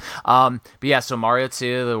slip. But yeah, so Mario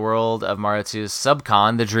 2, the world of Mario 2 is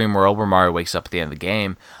Subcon, the dream world where Mario wakes up at the end of the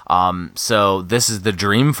game. So this is the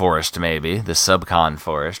dream forest, maybe, the Subcon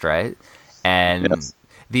forest, right? And yes.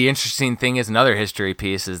 The interesting thing is, another history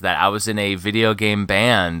piece is that I was in a video game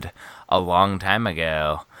band a long time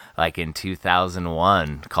ago, like in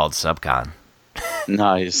 2001, called Subcon.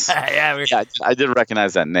 Nice. Yeah, I did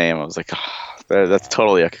recognize that name. I was like, that's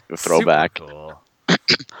totally a throwback. Super cool.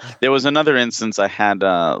 There was another instance I had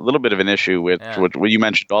a little bit of an issue with, what you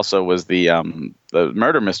mentioned also was the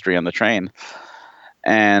murder mystery on the train.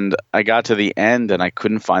 And I got to the end and I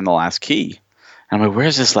couldn't find the last key. And I'm like,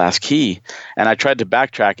 where's this last key? And I tried to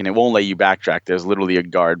backtrack, and it won't let you backtrack. There's literally a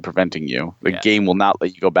guard preventing you. The game will not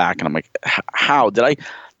let you go back. And I'm like, how? Did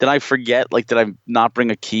I forget? Like, did I not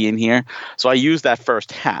bring a key in here? So I used that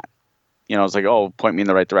first hat. I was like, oh, point me in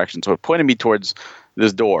the right direction. So it pointed me towards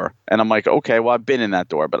this door. And I'm like, okay, well, I've been in that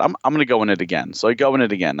door, but I'm going to go in it again. So I go in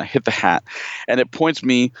it again. I hit the hat, and it points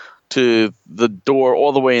me to the door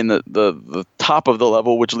all the way in the top of the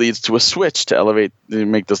level, which leads to a switch to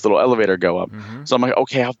make this little elevator go up. Mm-hmm. So I'm like,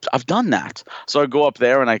 okay, I've done that. So I go up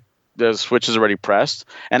there, and the switch is already pressed,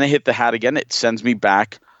 and I hit the hat again. It sends me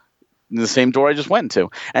back in the same door I just went to,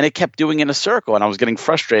 and it kept doing in a circle, and I was getting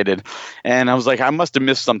frustrated, and I was like, I must have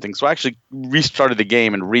missed something. So I actually restarted the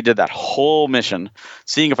game and redid that whole mission,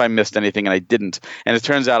 seeing if I missed anything, and I didn't. And it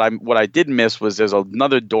turns out what I did miss was there's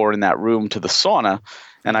another door in that room to the sauna,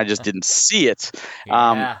 and I just didn't see it.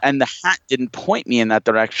 Yeah. And the hat didn't point me in that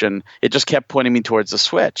direction. It just kept pointing me towards the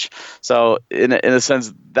switch. So in a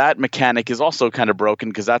sense, that mechanic is also kind of broken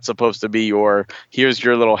because that's supposed to be here's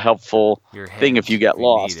your little helpful thing if you get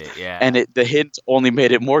lost. Need it, yeah. And the hint only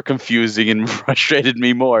made it more confusing and frustrated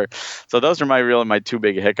me more. So those are my two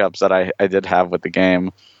big hiccups that I did have with the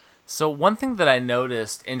game. So one thing that I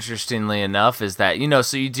noticed, interestingly enough, is that,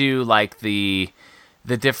 so you do like the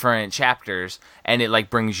different chapters, and it like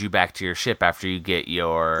brings you back to your ship after you get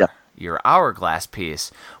your hourglass piece.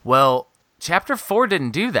 Well, chapter 4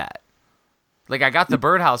 didn't do that. Like, I got the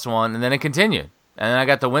birdhouse one, and then it continued, and then I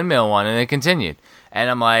got the windmill one, and it continued, and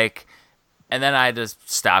I'm like, and then I had to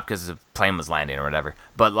stop because the plane was landing or whatever.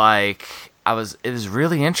 But like, it was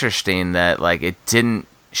really interesting that like it didn't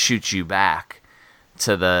shoot you back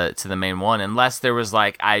to the main one, unless there was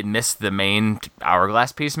like I missed the main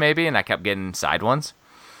hourglass piece maybe, and I kept getting side ones.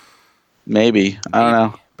 Maybe. I don't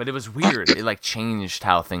know. But it was weird. It like changed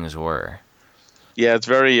how things were. Yeah, it's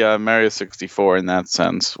very Mario 64 in that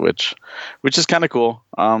sense, which is kind of cool.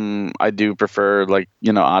 I do prefer like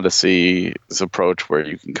Odyssey's approach where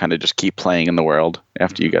you can kind of just keep playing in the world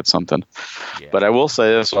after you get something. Yeah. But I will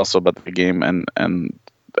say this also about the game, and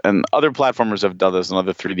other platformers have done this, and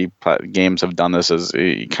other 3D games have done this. Is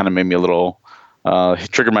it kind of made me a little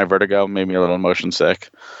triggered my vertigo, made me a little motion sick.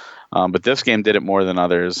 But this game did it more than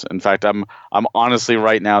others. In fact, I'm honestly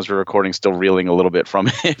right now as we're recording still reeling a little bit from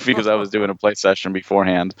it because I was doing a play session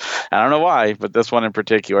beforehand. I don't know why, but this one in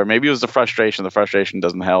particular, maybe it was the frustration. The frustration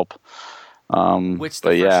doesn't help.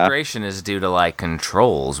 Frustration is due to like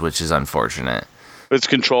controls, which is unfortunate. It's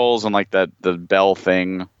controls and like the bell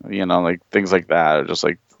thing, like things like that are just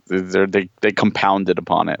like they compounded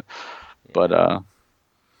upon it. Yeah.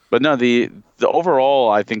 But no, the overall,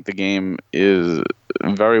 I think the game is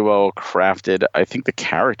very well crafted. I think the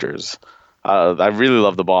characters, I really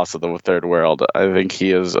love the boss of the third world. I think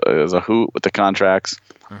he is a hoot with the contracts.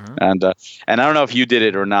 Mm-hmm. And I don't know if you did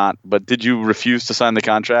it or not, but did you refuse to sign the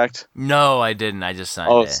contract? No, I didn't. I just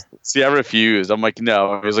signed it. See, I refused. I'm like,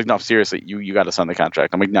 no. He was like, no, seriously, you got to sign the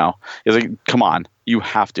contract. I'm like, no. He's like, come on, you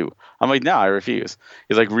have to. I'm like, no, I refuse.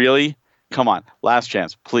 He's like, really? Come on, last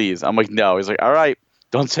chance, please. I'm like, no. He's like, all right.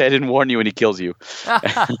 Don't say I didn't warn you, and he kills you.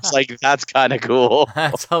 It's like, that's kind of cool.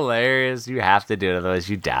 That's hilarious. You have to do it, otherwise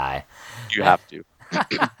you die. You have to.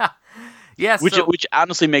 Yeah, which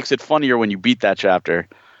honestly makes it funnier when you beat that chapter,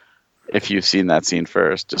 if you've seen that scene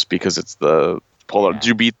first, just because it's the polar.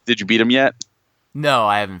 Yeah. Did you beat him yet? No,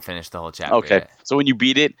 I haven't finished the whole chapter. Okay, yet. So when you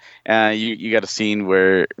beat it, you got a scene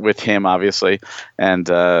where with him, obviously, and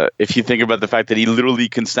if you think about the fact that he literally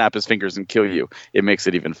can snap his fingers and kill you, it makes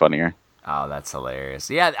it even funnier. Oh, that's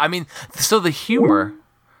hilarious. Yeah, I mean, so the humor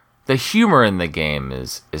in the game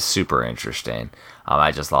is super interesting.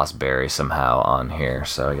 I just lost Barry somehow on here,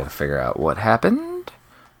 so I got to figure out what happened.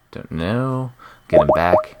 Don't know. Get him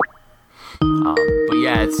back. But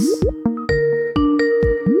yeah, it's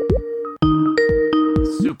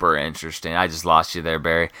super interesting. I just lost you there,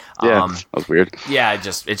 Barry. Yeah, that was weird. Yeah, it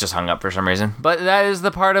just hung up for some reason. But that is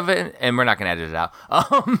the part of it, and we're not going to edit it out.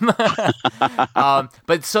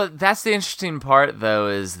 But so that's the interesting part, though,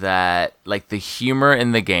 is that like the humor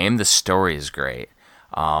in the game, the story is great.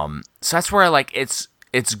 So that's where like it's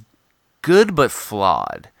good but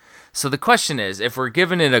flawed. So the question is, if we're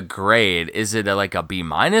giving it a grade, is it like a B-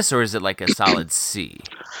 or is it like a solid C?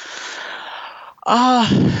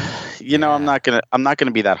 I'm not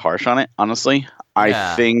gonna be that harsh on it, honestly.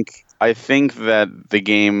 Yeah. I think that the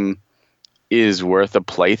game is worth a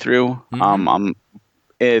playthrough. Mm-hmm.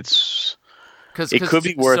 It could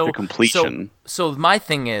be worth a completion. So my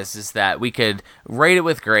thing is that we could rate it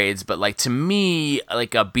with grades, but like to me,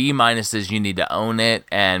 like a B- is you need to own it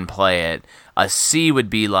and play it. A C would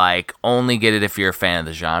be like only get it if you're a fan of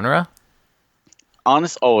the genre.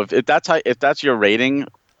 If that's your rating,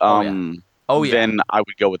 then I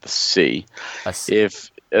would go with the C. A C.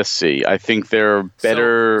 A C. I think they're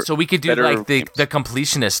better. So we could do like the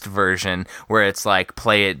completionist version where it's like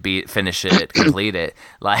play it, beat, finish it, complete it.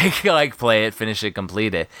 Like play it, finish it,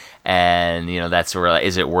 complete it. And that's where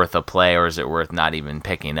is it worth a play or is it worth not even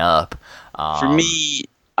picking up? For me,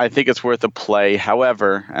 I think it's worth a play.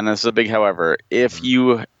 However, and this is a big however, if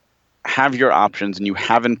you have your options and you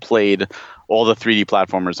haven't played all the 3D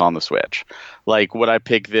platformers on the Switch, like would I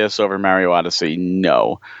pick this over Mario Odyssey?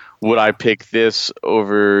 No. Would I pick this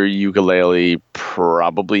over Yooka-Laylee?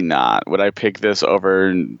 Probably not. Would I pick this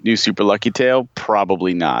over New Super Lucky Tail?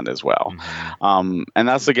 Probably not as well. Mm-hmm. And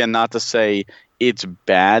that's, again, not to say it's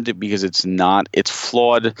bad, because it's not. It's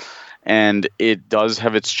flawed, and it does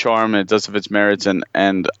have its charm, and it does have its merits.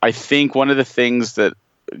 And I think one of the things that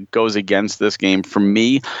goes against this game for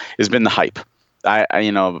me has been the hype.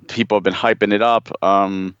 People have been hyping it up.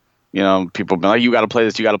 People have been like, you got to play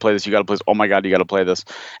this, you got to play this, you got to play this. Oh my God, you got to play this.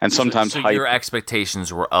 And sometimes so your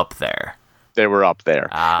expectations were up there. They were up there.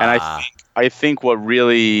 And I think what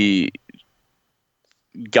really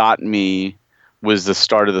got me was the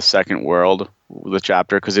start of the second world, the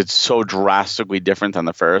chapter, because it's so drastically different than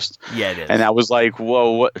the first. Yeah, it is. And I was like,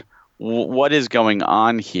 whoa, what is going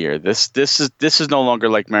on here? This is no longer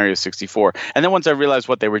like Mario 64. And then once I realized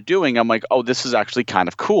what they were doing, I'm like, oh, this is actually kind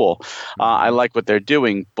of cool. I like what they're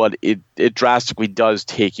doing, but it drastically does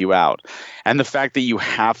take you out. And the fact that you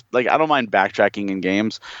have, like, I don't mind backtracking in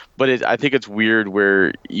games, but I think it's weird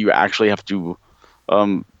where you actually have to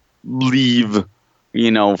leave,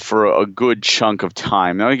 for a good chunk of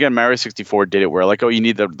time. Now again, Mario 64 did it where, like, oh, you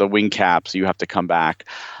need the wing cap, so you have to come back.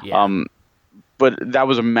 Yeah. But that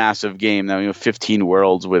was a massive game. Now, 15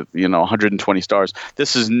 worlds with 120 stars.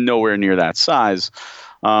 This is nowhere near that size,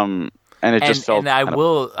 and it just felt. And I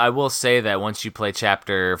will say that once you play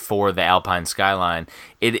Chapter 4, the Alpine Skyline,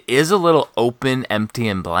 it is a little open, empty,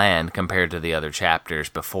 and bland compared to the other chapters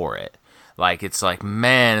before it. Like, it's like,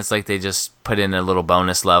 man, it's like they just put in a little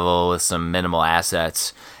bonus level with some minimal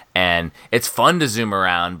assets. And it's fun to zoom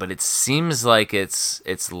around, but it seems like it's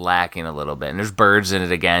lacking a little bit. And there's birds in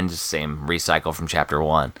it again, just same recycle from Chapter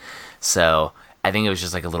 1. So I think it was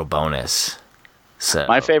just like a little bonus. So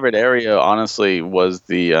my favorite area, honestly, was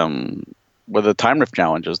the time rift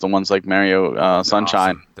challenges, the ones like Mario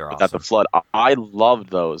Sunshine, awesome. They're without the flood. I loved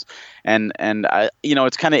those, and I,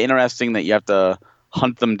 it's kind of interesting that you have to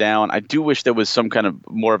hunt them down. I do wish there was some kind of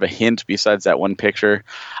more of a hint besides that one picture.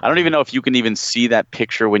 I don't even know if you can even see that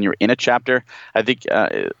picture when you're in a chapter. I think,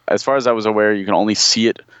 as far as I was aware, you can only see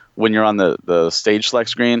it when you're on the stage select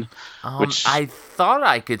screen. Which I thought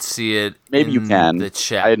I could see it. Maybe you can. The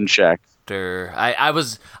chat. I didn't check. I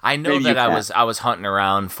know Maybe that I was hunting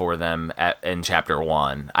around for them in Chapter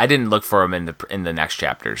 1. I didn't look for them in the next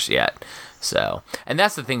chapters yet. So, and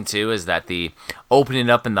that's the thing too, is that the opening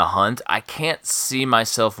up in the hunt, I can't see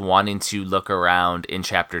myself wanting to look around in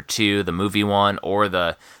Chapter 2, the movie one, or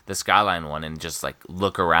the Skyline one, and just like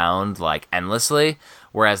look around like endlessly.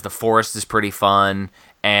 Whereas the forest is pretty fun,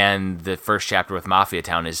 and the first chapter with Mafia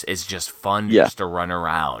Town is just fun just to run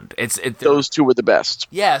around. Those two were the best.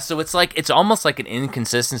 Yeah, so it's almost like an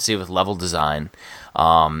inconsistency with level design.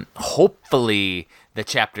 Hopefully the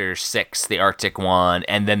Chapter 6, the Arctic one,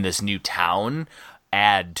 and then this new town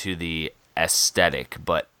add to the aesthetic.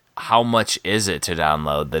 But how much is it to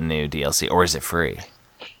download the new DLC, or is it free?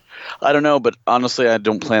 I don't know, but honestly, I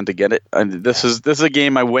don't plan to get it. This is a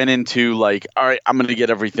game I went into like, all right, I'm going to get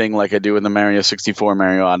everything like I do in the Mario 64,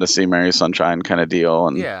 Mario Odyssey, Mario Sunshine kind of deal,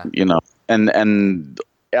 and and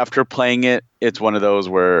after playing it, it's one of those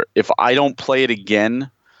where if I don't play it again,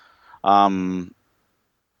 I'm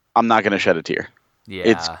not going to shed a tear. Yeah.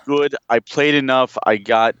 It's good. I played enough. I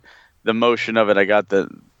got the motion of it. I got the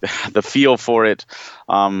feel for it.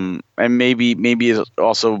 And maybe it's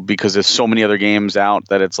also because there's so many other games out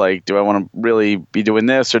that it's like, do I want to really be doing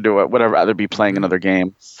this, or would I rather be playing another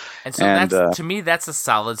game? And so to me, that's a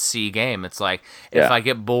solid C game. It's like, if I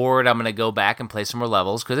get bored, I'm going to go back and play some more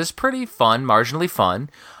levels, because it's pretty fun, marginally fun.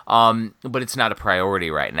 But it's not a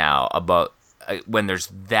priority right now about when there's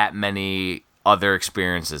that many other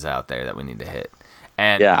experiences out there that we need to hit.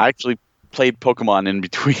 And I actually played Pokemon in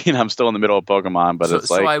between. I'm still in the middle of Pokemon, but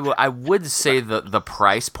I would say the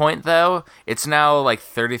price point, though, it's now like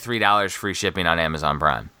 $33 free shipping on Amazon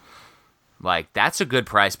Prime. Like, that's a good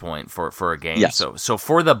price point for a game. Yes. So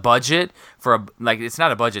for the budget, it's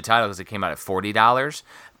not a budget title because it came out at $40,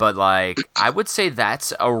 but like I would say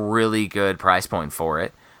that's a really good price point for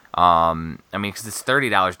it. I mean, because it's $30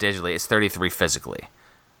 digitally, it's $33 physically.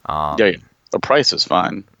 The price is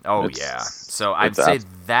fine. So I'd say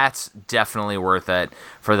that's definitely worth it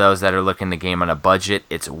for those that are looking to game on a budget.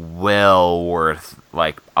 It's well worth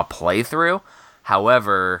like a playthrough.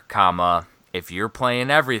 However, if you're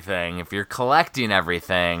playing everything, if you're collecting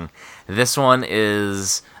everything, this one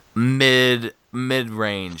is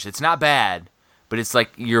mid-range. It's not bad, but it's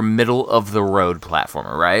like your middle of the road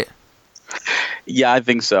platformer, right? Yeah, I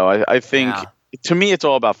think so. I think. Yeah. To me, it's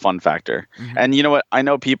all about fun factor. Mm-hmm. And you know what? I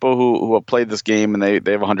know people who have played this game and they've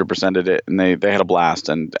 100%ed it and they had a blast.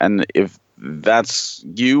 And if that's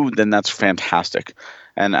you, then that's fantastic.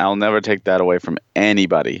 And I'll never take that away from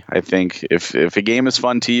anybody. I think if a game is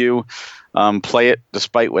fun to you, play it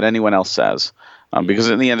despite what anyone else says. Because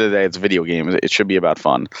at the end of the day, it's a video game. It should be about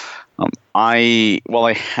fun. I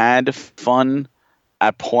had fun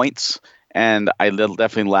at points, and I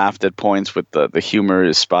definitely laughed at points with the humor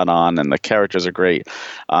is spot on and the characters are great.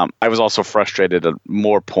 I was also frustrated at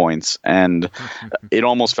more points, and it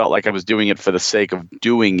almost felt like I was doing it for the sake of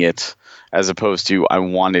doing it, as opposed to I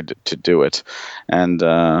wanted to do it, and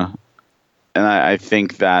I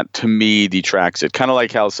think that to me detracts it. Kind of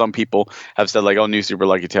like how some people have said, like, "Oh, New Super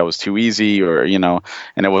Lucky Tail was too easy," or and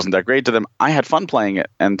it wasn't that great to them. I had fun playing it,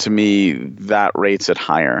 and to me, that rates it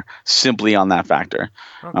higher simply on that factor.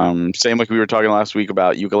 Okay. Same like we were talking last week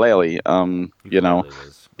about Ukulele.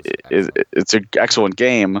 It's an excellent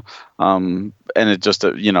game, and it just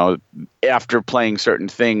after playing certain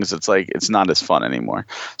things, it's like it's not as fun anymore.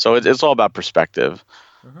 So it's all about perspective.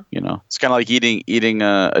 It's kind of like eating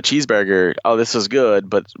a cheeseburger. Oh, this is good,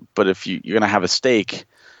 but if you're gonna have a steak,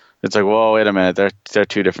 it's like, whoa, wait a minute, they're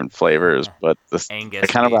two different flavors. But Angus I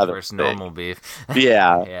kind of beef rather versus normal beef.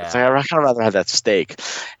 yeah, Yeah. it's like I kind of rather have that steak,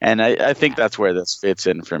 and I think that's where this fits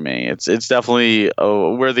in for me. It's definitely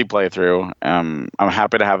a worthy playthrough. I'm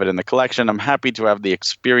happy to have it in the collection. I'm happy to have the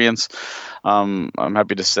experience. I'm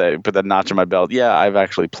happy to say put that notch in my belt. Yeah, I've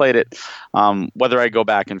actually played it. Whether I go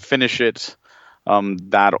back and finish it.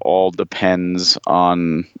 That all depends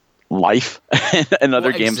on life and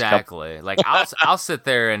other games. Exactly. Like I'll sit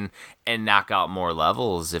there and knock out more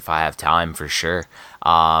levels if I have time for sure.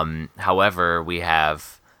 However, we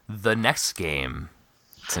have the next game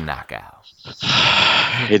to knock out.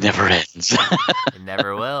 It never ends. It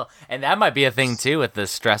never will, and that might be a thing too with the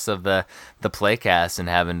stress of the playcast and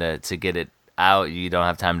having to get it out. You don't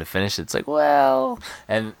have time to finish it. It's like, well,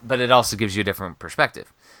 but it also gives you a different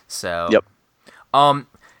perspective. So Yep.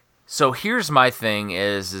 So here's my thing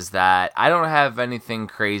is that I don't have anything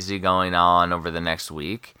crazy going on over the next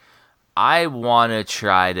week. I want to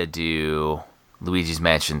try to do Luigi's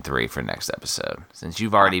Mansion 3 for next episode. Since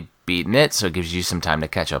you've already beaten it, so it gives you some time to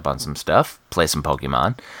catch up on some stuff, play some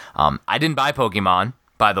Pokemon. I didn't buy Pokemon,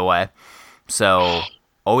 by the way. So,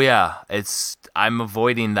 oh yeah, I'm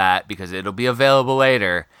avoiding that because it'll be available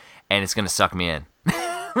later and it's going to suck me in.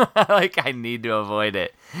 Like, I need to avoid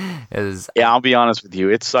it. Yeah, I'll be honest with you.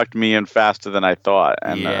 It sucked me in faster than I thought,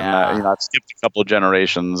 and I skipped a couple of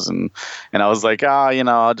generations, and I was like,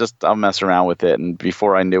 I'll mess around with it. And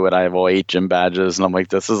before I knew it, I have all 8 gym badges, and I'm like,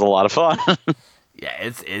 this is a lot of fun. Yeah,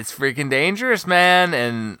 it's freaking dangerous, man.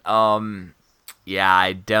 And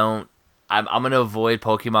yeah, I'm gonna avoid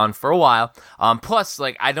Pokemon for a while. Plus,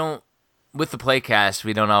 like, with the playcast,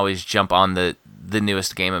 we don't always jump on the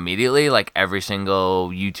newest game immediately. Like, every single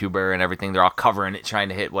YouTuber and everything, they're all covering it, trying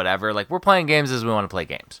to hit whatever. Like, we're playing games as we want to play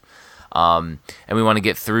games. And we want to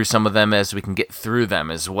get through some of them as we can get through them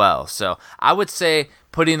as well. So I would say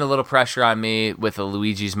putting a little pressure on me with a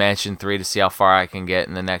Luigi's Mansion 3 to see how far I can get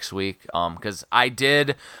in the next week. Because I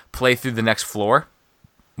did play through the next floor,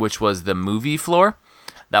 which was the movie floor.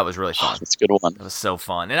 That was really fun. That's a good one. It was so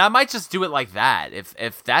fun. And I might just do it like that.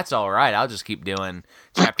 If that's all right, I'll just keep doing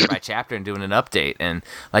chapter by chapter and doing an update. And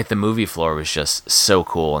like the movie floor was just so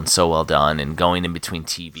cool and so well done, and going in between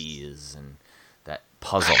TVs and that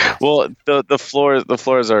puzzle. Well, the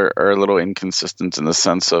floors are a little inconsistent in the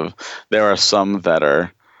sense of there are some that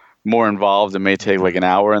are more involved and may take like an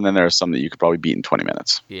hour, and then there are some that you could probably beat in 20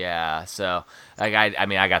 minutes. Yeah, so like I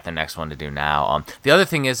mean, I got the next one to do now. The other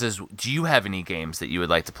thing is do you have any games that you would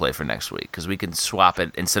like to play for next week? Because we can swap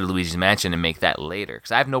it instead of Luigi's Mansion and make that later.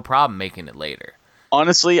 Because I have no problem making it later.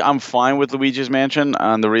 Honestly, I'm fine with Luigi's Mansion.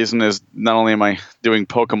 And the reason is not only am I doing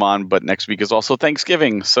Pokemon, but next week is also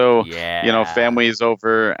Thanksgiving. So, family is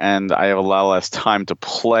over and I have a lot less time to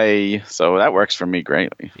play. So that works for me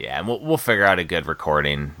greatly. Yeah, and we'll figure out a good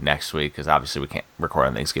recording next week because obviously we can't record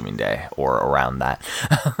on Thanksgiving Day or around that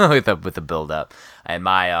with the build up. And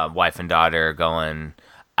my wife and daughter are going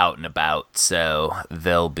out and about, so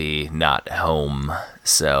they'll be not home.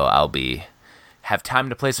 So I'll have time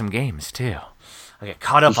to play some games too. I get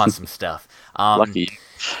caught up on some stuff. Lucky.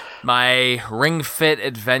 My Ring Fit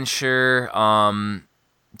adventure.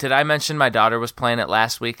 Did I mention my daughter was playing it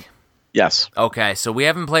last week? Yes. Okay, so we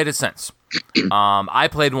haven't played it since. I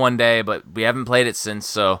played one day, but we haven't played it since.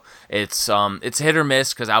 So it's hit or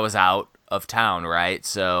miss because I was out of town, right?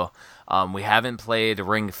 So we haven't played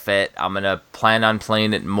Ring Fit. I'm gonna plan on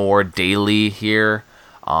playing it more daily here,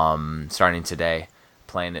 starting today.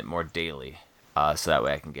 Playing it more daily, so that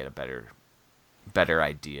way I can get a better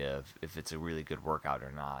idea of if it's a really good workout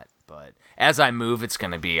or not. But as I move, it's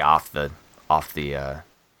going to be off the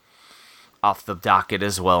docket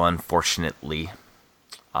as well, unfortunately.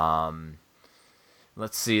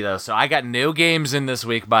 Let's see though. So I got no games in this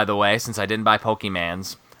week, by the way, since I didn't buy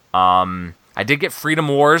Pokemans. I did get Freedom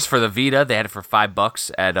Wars for the Vita. They had it for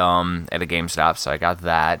 $5 at a GameStop, so I got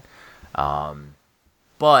that.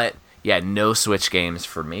 But yeah, no Switch games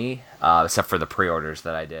for me, except for the pre-orders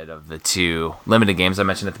that I did of the 2 limited games I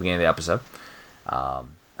mentioned at the beginning of the episode. I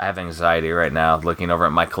have anxiety right now looking over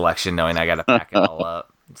at my collection, knowing I got to pack it all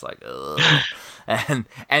up. It's like, ugh.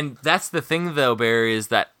 And that's the thing, though, Barry, is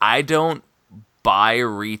that I don't buy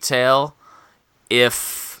retail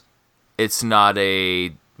if it's not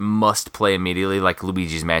a must-play immediately, like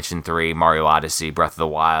Luigi's Mansion 3, Mario Odyssey, Breath of the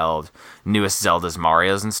Wild, newest Zelda's,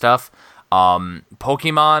 Mario's, and stuff.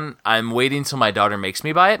 Pokemon, I'm waiting till my daughter makes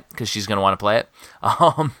me buy it, because she's going to want to play it.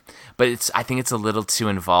 But I think it's a little too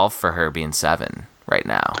involved for her being 7 right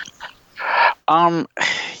now.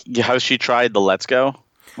 Has she tried the Let's Go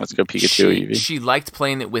Pikachu Eevee? She liked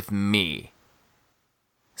playing it with me.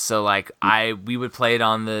 So like we would play it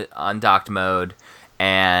on docked mode,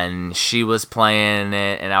 and she was playing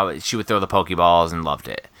it, and she would throw the Pokeballs and loved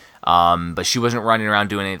it. But she wasn't running around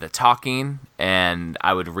doing any of the talking, and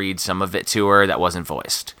I would read some of it to her that wasn't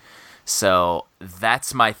voiced. So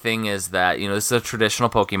that's my thing, is that, this is a traditional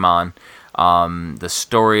Pokemon. The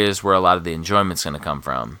story is where a lot of the enjoyment's going to come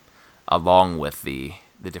from, along with the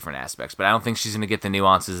different aspects. But I don't think she's going to get the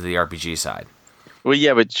nuances of the RPG side. Well,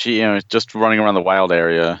 yeah, but she, just running around the wild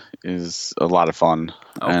area is a lot of fun,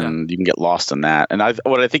 and you can get lost in that. And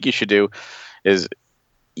what I think you should do is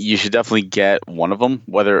you should definitely get one of them.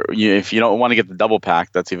 If you don't want to get the double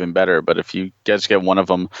pack, that's even better. But if you just get one of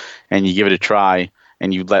them and you give it a try,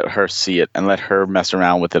 and you let her see it and let her mess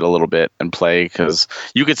around with it a little bit and play, because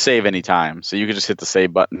you could save any time. So you could just hit the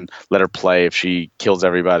save button, let her play. If she kills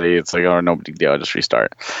everybody, it's like, oh, no big deal, just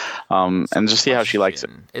restart. And just see how she likes it.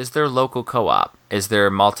 Is there local co-op? Is there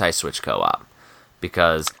multi-Switch co-op?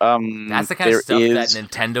 Because that's the kind of stuff that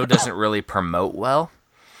Nintendo doesn't really promote well.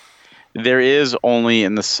 There is, only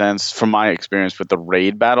in the sense, from my experience with the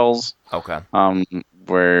raid battles. Okay.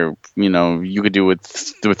 Where you could do with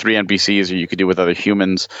 3 NPCs, or you could do with other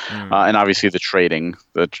humans, and obviously the trading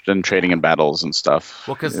in battles and stuff.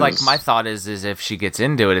 Well, because my thought is if she gets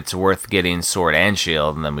into it, it's worth getting Sword and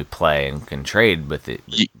Shield, and then we play and can trade with it.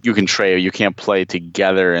 You can trade. You can't play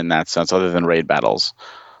together in that sense, other than raid battles.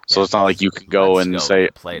 So it's not like you can go and say,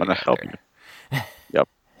 "I'm going to help you."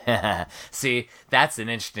 Yep. See, that's an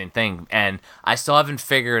interesting thing, and I still haven't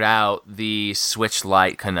figured out the Switch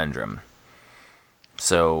Lite conundrum.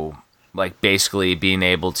 So, basically being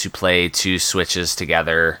able to play 2 Switches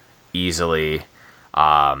together easily.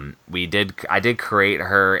 I did create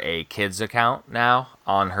her a kids account now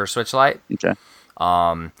on her Switch Lite. Okay.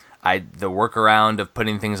 The workaround of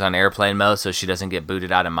putting things on airplane mode so she doesn't get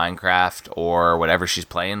booted out of Minecraft or whatever she's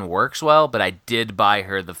playing works well, but I did buy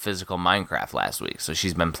her the physical Minecraft last week, so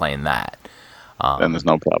she's been playing that. Then there's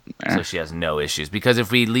no problem there. So she has no issues, because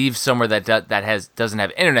if we leave somewhere that doesn't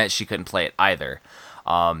have internet, she couldn't play it either.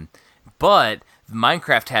 But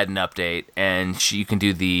Minecraft had an update, and you can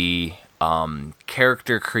do the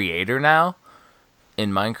character creator now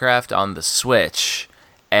in Minecraft on the Switch,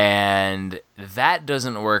 and that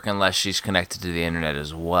doesn't work unless she's connected to the internet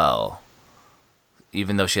as well,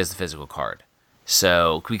 even though she has the physical card.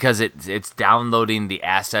 So, because it's downloading the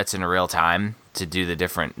assets in real time to do the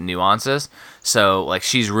different nuances. So,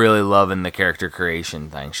 she's really loving the character creation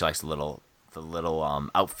thing. She likes the little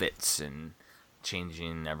outfits and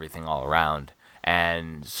changing everything all around.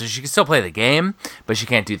 And so she can still play the game, but she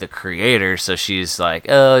can't do the creator, so she's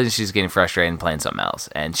she's getting frustrated and playing something else.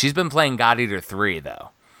 And she's been playing God Eater 3, though.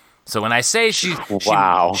 So when I say she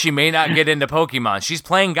may not get into Pokemon, she's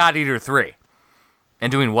playing God Eater 3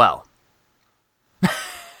 and doing well.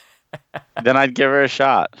 Then I'd give her a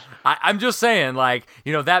shot. I'm just saying,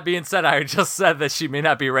 that being said, I just said that she may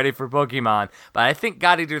not be ready for Pokemon, but I think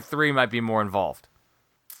God Eater 3 might be more involved.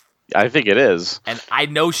 I think it is. And I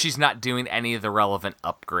know she's not doing any of the relevant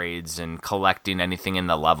upgrades and collecting anything in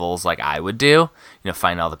the levels like I would do,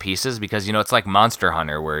 find all the pieces, because, it's like Monster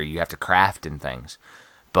Hunter where you have to craft and things.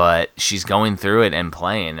 But she's going through it and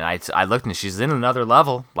playing, and I looked and she's in another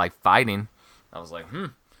level, fighting. I was like,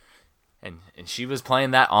 And she was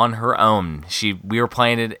playing that on her own. We were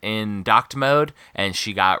playing it in docked mode, and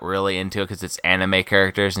she got really into it because it's anime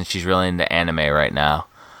characters, and she's really into anime right now,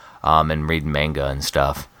 and reading manga and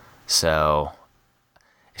stuff. So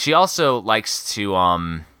she also likes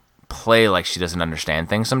to play like she doesn't understand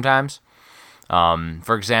things sometimes.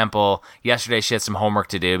 For example, yesterday she had some homework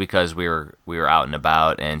to do because we were out and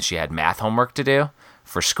about, and she had math homework to do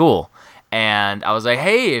for school. And I was like,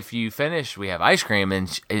 hey, if you finish, we have ice cream. And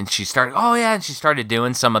she started, and she started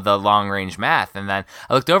doing some of the long-range math. And then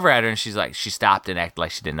I looked over at her, and she stopped and acted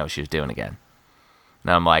like she didn't know what she was doing again.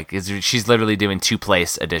 And I'm like, she's literally doing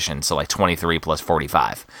 2-place addition, so 23 plus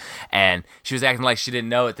 45. And she was acting like she didn't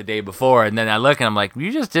know it the day before. And then I look, and I'm like,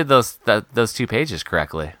 you just did those 2 pages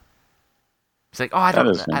correctly. She's like, oh, I That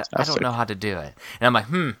don't, is I don't fantastic. know how to do it. And I'm like,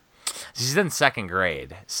 She's in second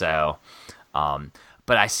grade, so,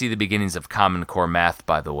 but I see the beginnings of Common Core math,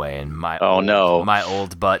 by the way, and my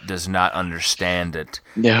old butt does not understand it.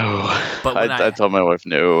 No, But when I told my wife,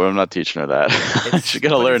 no, I'm not teaching her that. She's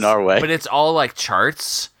gonna learn our way. But it's all like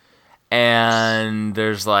charts, and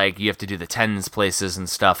there's like you have to do the tens places and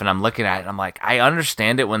stuff. And I'm looking at it, and I'm like, I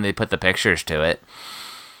understand it when they put the pictures to it.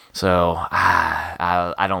 So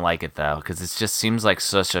I don't like it though, because it just seems like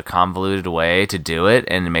such a convoluted way to do it,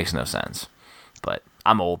 and it makes no sense. But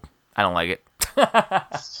I'm old. I don't like it.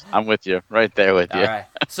 I'm with you, right there with you. All right.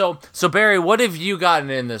 So Barry, what have you gotten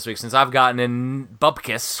in this week? Since I've gotten in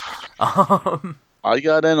Bupkis. I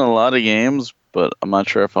got in a lot of games, but I'm not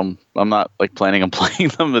sure if I'm not like planning on playing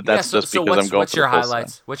them. But that's just because I'm going. What's your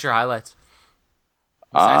highlights? What's your highlights?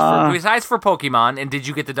 Besides for Pokemon, and did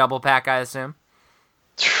you get the double pack? I assume.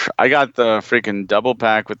 I got the freaking double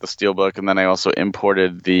pack with the steelbook, and then I also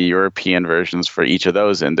imported the European versions for each of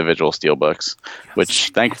those individual steelbooks, which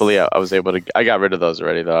thankfully I was able to. I got rid of those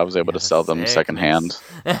already, though. I was able to sell them secondhand.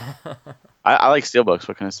 I like steelbooks.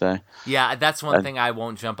 What can I say? Yeah, that's one thing I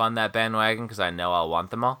won't jump on that bandwagon because I know I'll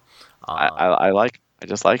want them all. I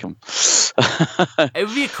just like them. It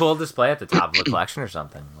would be a cool display at the top of a collection or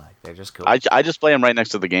something. Like they're just cool. I just play them right next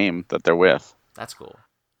to the game that they're with. That's cool.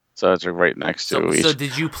 So it's right next to each. So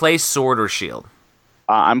did you play Sword or Shield?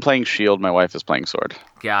 I'm playing Shield. My wife is playing Sword.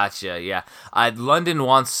 Gotcha. Yeah. London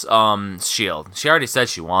wants Shield. She already said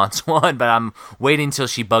she wants one, but I'm waiting till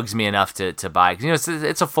she bugs me enough to buy. 'Cause,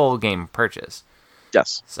 it's a full game purchase.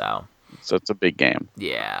 Yes. So it's a big game.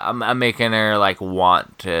 Yeah, I'm making her like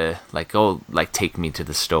want to like go like take me to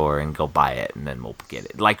the store and go buy it, and then we'll get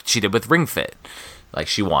it like she did with Ring Fit. Like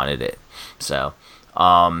she wanted it. So.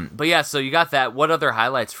 But yeah, so you got that. What other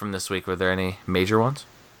highlights from this week? Were there any major ones?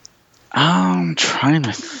 I'm trying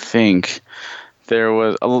to think. There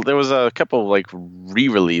was a couple like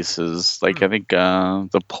re-releases. Like I think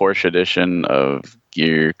the Porsche edition of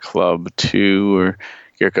Gear Club 2 or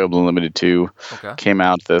Gear Club Unlimited 2 came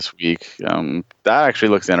out this week. That actually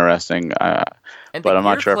looks interesting. But I'm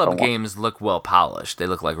not sure if I want. Games look well polished. They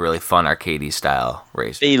look like really fun arcadey style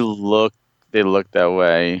races. They look that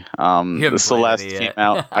way. The Celeste came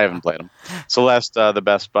out. I haven't played them. Celeste, the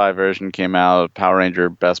Best Buy version came out. Power Ranger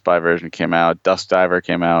Best Buy version came out. Dust Diver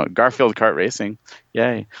came out. Garfield Kart Racing,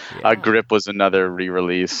 yay! Yeah. Grip was another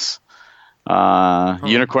re-release.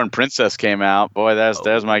 Unicorn Princess came out. Boy,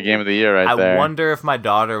 there's my game of the year right there. I wonder if my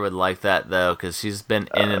daughter would like that though, because she's been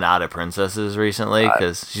in and out of princesses recently.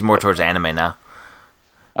 Because she's more towards anime now.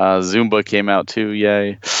 Zumba came out too,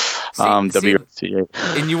 yay!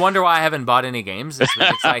 WRTA. And you wonder why I haven't bought any games this week.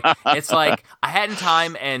 It's like I Hat in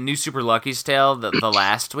Time and New Super Lucky's Tale the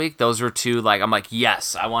last week. Those were two like I'm like,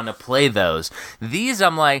 yes, I want to play those. These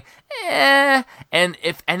I'm like, eh. And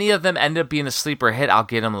if any of them end up being a sleeper hit, I'll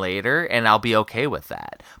get them later, and I'll be okay with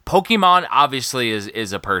that. Pokemon obviously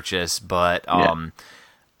is a purchase, but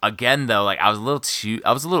again though, like I was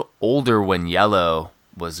a little older when Yellow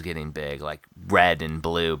was getting big, like Red and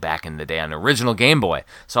Blue back in the day on the original Game Boy.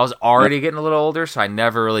 So I was already getting a little older, so I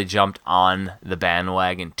never really jumped on the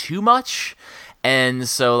bandwagon too much. And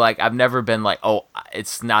so like I've never been like, oh,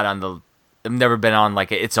 it's not on the. I've never been on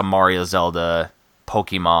like it's a Mario, Zelda,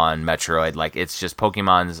 Pokemon, Metroid. Like it's just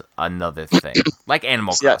Pokemon's another thing, like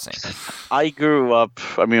Animal Crossing. I grew up.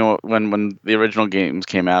 I mean, when the original games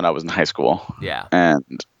came out, I was in high school. Yeah,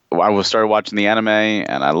 and I started watching the anime,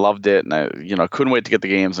 and I loved it, and I couldn't wait to get the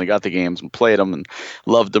games, and I got the games and played them and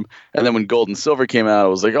loved them. And then when Gold and Silver came out, I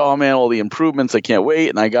was like, oh man, all the improvements, I can't wait,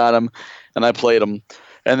 and I got them, and I played them.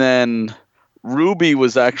 And then Ruby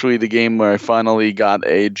was actually the game where I finally got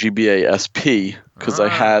a GBA SP, because I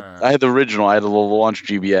had the original, I had a little launch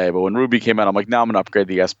GBA, but when Ruby came out, I'm like, now I'm going to upgrade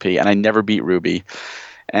the SP, and I never beat Ruby.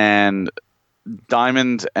 And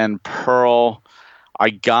Diamond and Pearl, I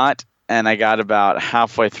got about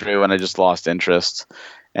halfway through and I just lost interest.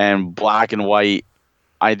 And Black and White,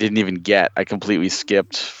 I didn't even get. I completely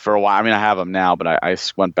skipped for a while. I mean, I have them now, but I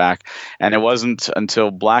went back. And it wasn't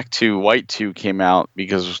until Black 2, White 2 came out,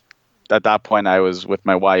 because at that point I was with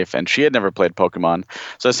my wife and she had never played Pokemon.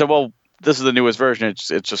 So I said, well, this is the newest version. It's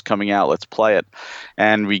just coming out. Let's play it.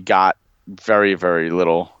 And we got very, very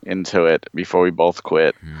little into it before we both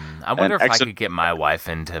quit. I wonder if I could get my wife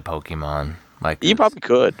into Pokemon. Like you probably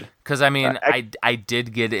could. Because, I mean, I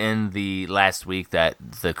did get in the last week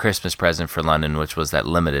the Christmas present for London, which was that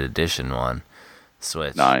limited edition one,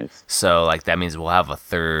 Switch. Nice. So, like, that means we'll have a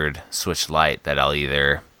third Switch Lite that I'll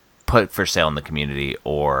either put for sale in the community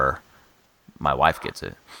or my wife gets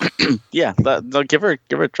it. Yeah, give her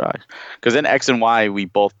a try. Because in X and Y, we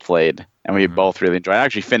both played and we both really enjoyed it. I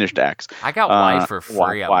actually finished X. I got Y for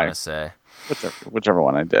free, I Y. want to say. Whichever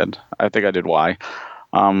one I did. I think I did Y.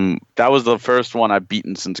 That was the first one I've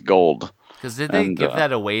beaten since Gold. Because did they give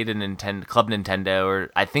that away to Club Nintendo?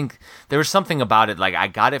 Or I think there was something about it, like I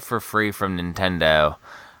got it for free from Nintendo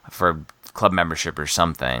for club membership or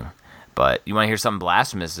something. But you want to hear something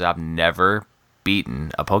blasphemous? I've never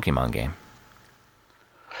beaten a Pokemon game.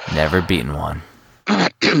 Never beaten one.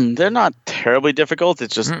 They're not terribly difficult.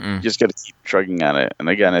 It's just you just got to keep chugging at it. And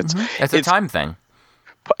again, it's a time thing.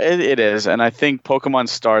 It is, and I think Pokemon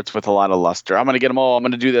starts with a lot of luster. I'm going to get them all. I'm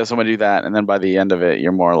going to do this. I'm going to do that, and then by the end of it,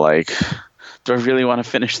 you're more like, do I really want to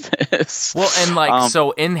finish this? Well, and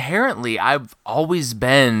so inherently, I've always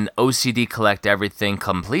been OCD collect everything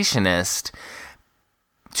completionist.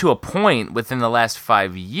 To a point, within the last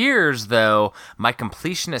 5 years, though, my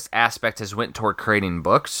completionist aspect has went toward creating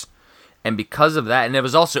books. And because of that, and it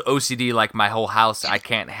was also OCD, like my whole house, I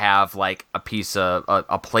can't have like a piece of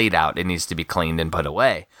a plate out. It needs to be cleaned and put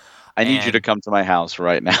away. I need you to come to my house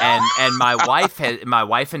right now. and my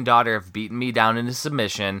wife and daughter have beaten me down into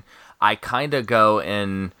submission. I kind of go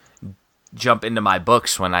and jump into my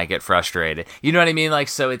books when I get frustrated. You know what I mean? Like,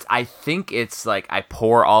 so I think it's like I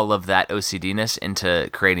pour all of that OCD-ness into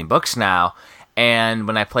creating books now. And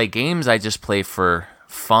when I play games, I just play for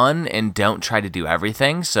fun and don't try to do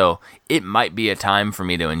everything. So it might be a time for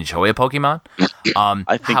me to enjoy a Pokemon.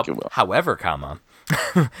 I think it will. However,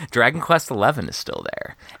 Dragon Quest XI is still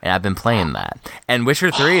there, and I've been playing that. And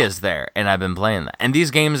Witcher 3 is there, and I've been playing that. And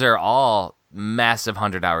these games are all massive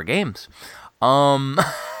 100-hour games.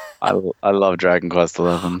 I love Dragon Quest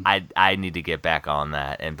XI. I need to get back on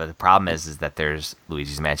that, but the problem is that there's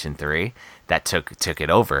Luigi's Mansion 3 that took it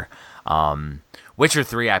over. Witcher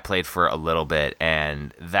 3 I played for a little bit,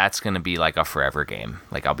 and that's going to be like a forever game.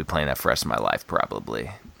 Like, I'll be playing that for the rest of my life,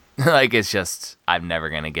 probably. Like, it's just, I'm never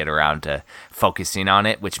going to get around to focusing on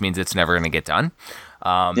it, which means it's never going to get done.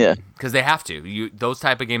 Because they have to. Those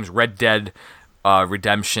type of games, Red Dead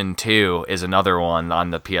Redemption 2 is another one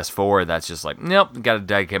on the PS4 that's just like, nope, got to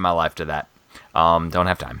dedicate my life to that. Don't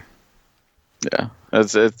have time. Yeah.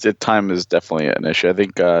 Time is definitely an issue. I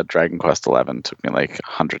think Dragon Quest XI took me like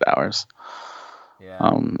 100 hours. Yeah.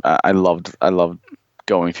 I loved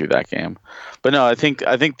going through that game, but no, I think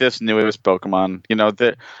this newest Pokemon,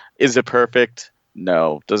 is it perfect?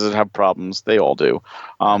 No. Does it have problems? They all do.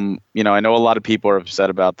 I know a lot of people are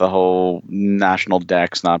upset about the whole national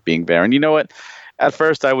dex not being there, and you know what? At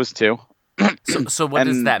first, I was too. So what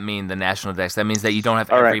does that mean? The national dex? That means that you don't have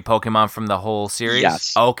every Pokemon from the whole series.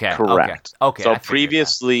 Yes. Okay. Correct. Okay. So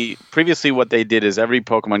previously, what they did is every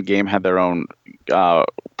Pokemon game had their own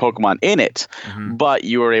Pokemon in it, but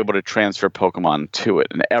you were able to transfer Pokemon to it,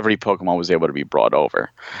 and every Pokemon was able to be brought over.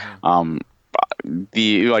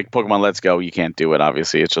 The Pokemon Let's Go, you can't do it.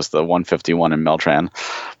 Obviously, it's just the 151 in Meltran.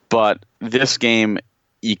 But this game,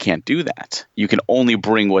 you can't do that. You can only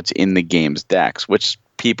bring what's in the game's dex, which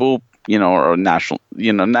people are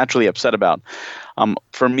naturally upset about.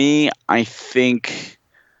 For me, I think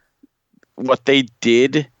what they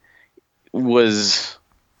did was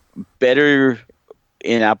better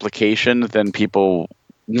in application than people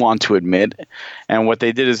want to admit. And what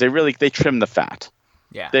they did is they trimmed the fat.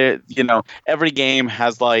 Yeah. Every game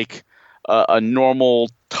has like a normal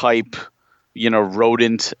type,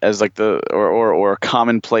 rodent as like or a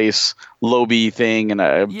commonplace Lobby thing, and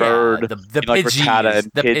a bird, the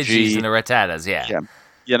Pidgeys, the Pidgeys and the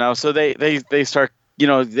Rattatas, so they start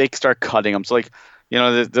they start cutting them. So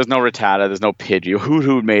there's no Rattata, there's no Pidgey.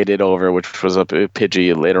 Hoot made it over, which was a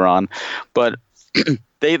Pidgey later on, but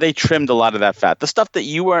they trimmed a lot of that fat, the stuff that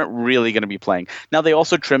you weren't really going to be playing. Now they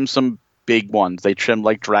also trimmed some big ones. They trimmed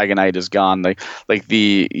like Dragonite is gone. Like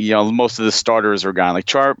the most of the starters are gone. Like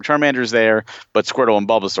Charmander's there, but Squirtle and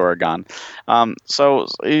Bulbasaur are gone. So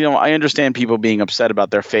I understand people being upset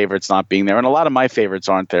about their favorites not being there, and a lot of my favorites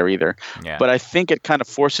aren't there either. Yeah. But I think it kind of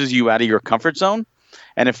forces you out of your comfort zone,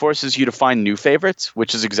 and it forces you to find new favorites,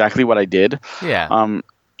 which is exactly what I did. Yeah.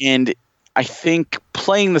 And I think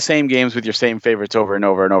playing the same games with your same favorites over and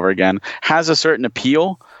over and over again has a certain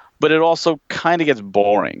appeal, but it also kind of gets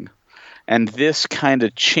boring. And this kind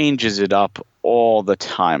of changes it up all the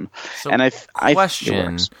time. So and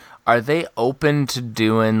question, are they open to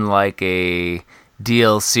doing like a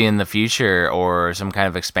DLC in the future or some kind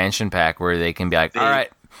of expansion pack where they can be like, all right,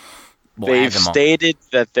 they've stated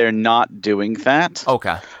that they're not doing that.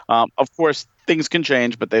 Okay. Of course, things can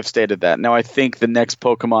change, but they've stated that. Now, I think the next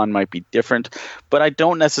Pokemon might be different, but I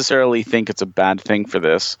don't necessarily think it's a bad thing for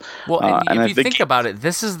this. Well, and if you think about it,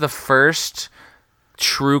 this is the first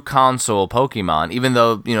true console Pokemon, even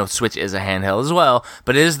though Switch is a handheld as well,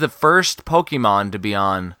 but it is the first Pokemon to be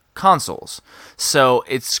on consoles. So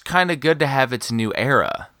it's kind of good to have its new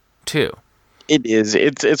era too. It is.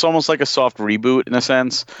 It's almost like a soft reboot in a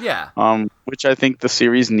sense. Yeah. Which I think the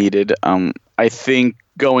series needed. I think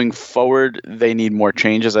going forward they need more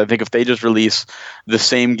changes. I think if they just release the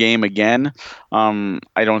same game again, I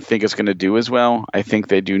don't think it's going to do as well. I think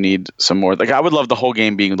they do need some more. Like, I would love the whole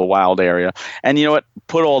game being the wild area. And you know what?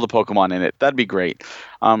 Put all the Pokemon in it. That'd be great.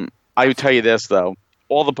 I would tell you this though.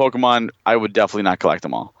 All the Pokemon, I would definitely not collect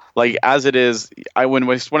them all. Like, as it is, when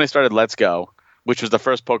I started Let's Go, which was the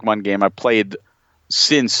first Pokemon game I played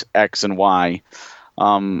since X and Y,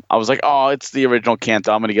 I was like, oh, it's the original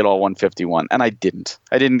Kanto. I'm going to get all 151. And I didn't.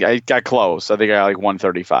 I got close. I think I got like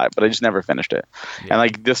 135, but I just never finished it. Yeah. And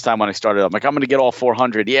like this time when I started, I'm like, I'm going to get all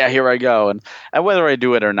 400. Yeah, here I go. And whether I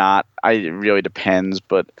do it or not, it really depends.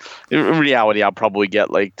 But in reality, I'll probably get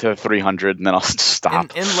like to 300 and then I'll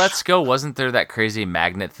stop. In Let's Go, wasn't there that crazy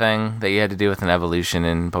magnet thing that you had to do with an evolution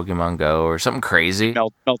in Pokemon Go or something crazy?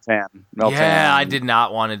 Meltan. Yeah, I did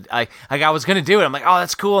not want to. I was going to do it. I'm like, oh,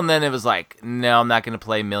 that's cool. And then it was like, no, I'm not going to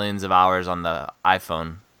play millions of hours on the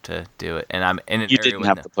iPhone to do it. And I'm in an You area didn't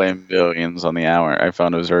have to play millions on the hour. I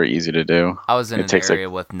found it was very easy to do. I was in an area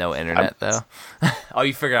with no internet, though. Oh,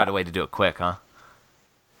 you figured out a way to do it quick, huh?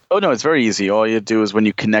 Oh, no, it's very easy. All you do is when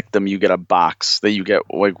you connect them, you get a box that you get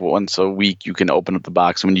like once a week. You can open up the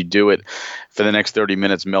box. When you do it, for the next 30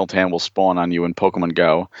 minutes, Meltan will spawn on you in Pokemon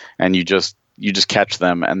Go, and you just catch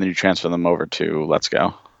them, and then you transfer them over to Let's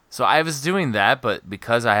Go. So I was doing that, but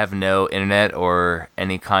because I have no internet or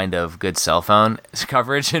any kind of good cell phone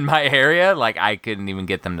coverage in my area, like I couldn't even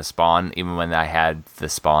get them to spawn, even when I had the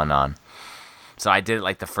spawn on. So I did it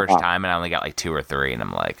like the first time, and I only got like 2 or 3, and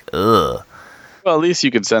I'm like, ugh. Well, at least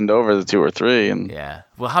you can send over the 2 or 3, and yeah.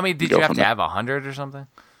 Well, how many did you have to have? 100 or something?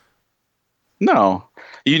 No,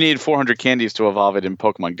 you need 400 candies to evolve it in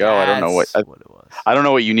Pokemon Go. I don't know what it was. I don't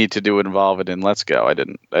know what you need to do to involve it in Let's Go. I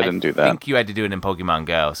didn't do that. I think you had to do it in Pokemon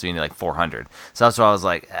Go, so you need like 400. So that's why I was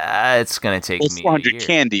like, it's gonna take me 400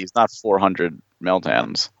 candies, not 400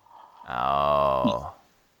 Meltans. Oh.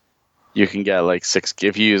 You can get like 6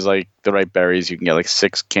 if you use like the right berries. You can get like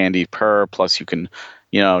 6 candies per. Plus, you can,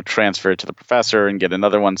 transfer it to the professor and get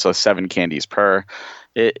another one. So 7 candies per.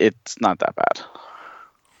 It's not that bad.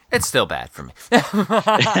 It's still bad for me.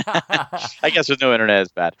 I guess with no internet,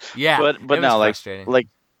 it's bad. Yeah, but no, like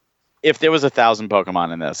if there was 1,000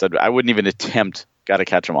 Pokemon in this, I wouldn't even attempt to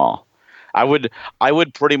catch them all. I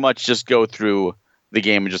would pretty much just go through the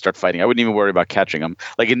game and just start fighting. I wouldn't even worry about catching them.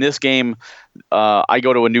 Like in this game, I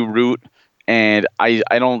go to a new route and I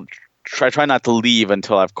don't try not to leave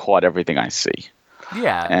until I've caught everything I see.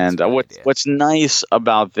 Yeah. And what's nice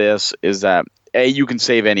about this is that you can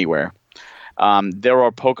save anywhere. There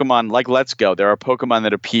are Pokemon, like Let's Go, there are Pokemon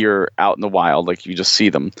that appear out in the wild, like you just see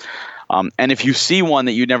them. And if you see one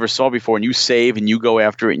that you never saw before and you save and you go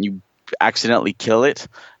after it and you accidentally kill it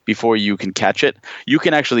before you can catch it, you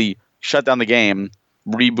can actually shut down the game,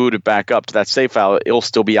 reboot it back up to that save file. It'll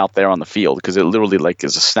still be out there on the field because it literally like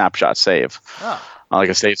is a snapshot save. Oh. Like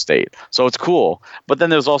a save state. So it's cool. But then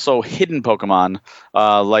there's also hidden Pokemon,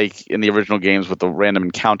 like in the original games with the random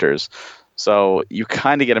encounters. So you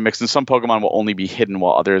kind of get a mix, and some Pokemon will only be hidden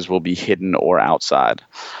while others will be hidden or outside.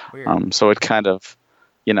 Weird. So it kind of,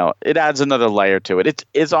 it adds another layer to it.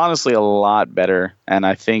 It's honestly a lot better, and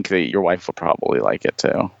I think that your wife will probably like it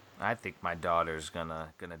too. I think my daughter's gonna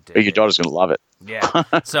dig it. Your daughter's gonna love it. Yeah.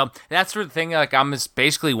 So that's the thing. Like I'm just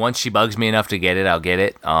basically once she bugs me enough to get it, I'll get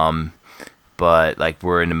it. But like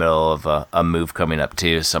we're in the middle of a move coming up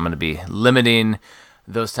too, so I'm gonna be limiting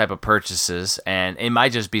those type of purchases, and it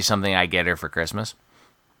might just be something I get her for Christmas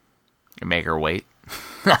and make her wait.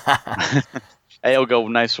 Hey, it'll go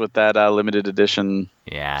nice with that limited edition.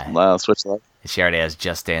 Yeah, Switch Lite. She already has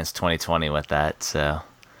Just Dance 2020 with that, so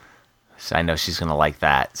I know she's gonna like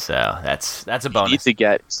that. So that's a bonus. You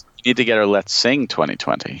need to get her Let's Sing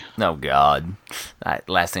 2020. Oh God,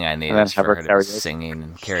 last thing I need is for her to be singing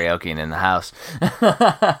and karaokeing in the house.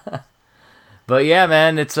 But yeah,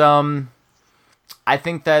 man, it's I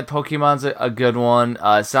think that Pokemon's a good one.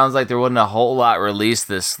 It sounds like there wasn't a whole lot released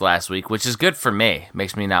this last week, which is good for me.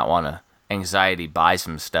 Makes me not want to anxiety buy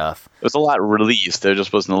some stuff. There's a lot released. There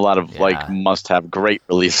just wasn't a lot of must-have great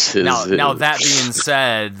releases. Now that being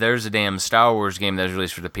said, there's a damn Star Wars game that was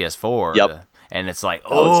released for the PS4. Yep. And it's like,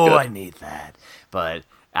 I need that. But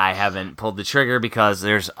I haven't pulled the trigger because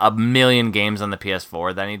there's a million games on the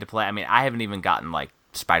PS4 that I need to play. I mean, I haven't even gotten like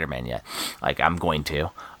Spider-Man yet. Like I'm going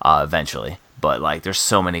to eventually. But like, there's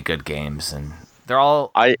so many good games, and they're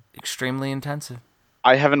all extremely intensive.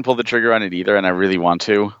 I haven't pulled the trigger on it either, and I really want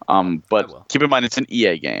to. But keep in mind, it's an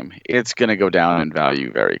EA game. It's going to go down in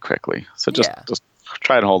value very quickly. So just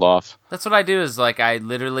try and hold off. That's what I do. Is like I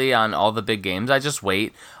literally on all the big games, I just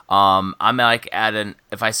wait. I'm like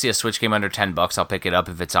if I see a Switch game under $10, I'll pick it up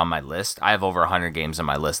if it's on my list. I have over 100 games on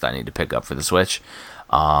my list I need to pick up for the Switch.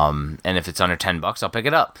 And if it's under $10, I'll pick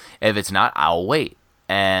it up. If it's not, I'll wait.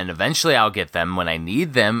 And eventually I'll get them when I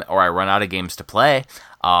need them or I run out of games to play.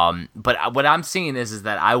 But what I'm seeing is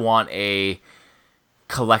that I want a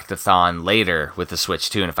collect-a-thon later with the Switch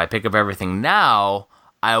too. And if I pick up everything now,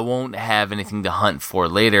 I won't have anything to hunt for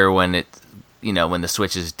later when when the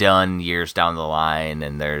Switch is done years down the line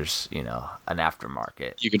and there's, an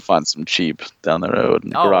aftermarket. You can find some cheap down the road in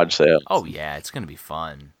the garage sales. Oh, yeah, it's going to be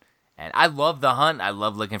fun. And I love the hunt. I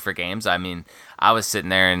love looking for games. I mean, I was sitting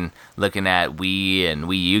there and looking at Wii and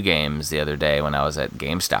Wii U games the other day when I was at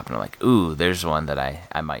GameStop, and I'm like, ooh, there's one that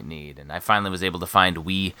I might need. And I finally was able to find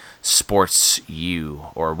Wii Sports U,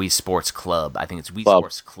 or Wii Sports Club. I think it's Wii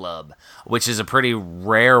Sports Club, which is a pretty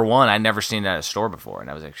rare one. I'd never seen it at a store before, and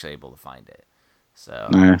I was actually able to find it. So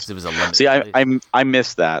nice. It was a limited. See, I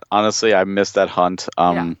missed that. Honestly, I missed that hunt.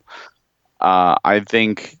 I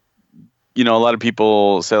think... a lot of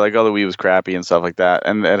people say like, oh, the Wii was crappy and stuff like that,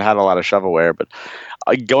 and it had a lot of shovelware. But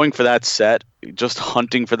going for that set, just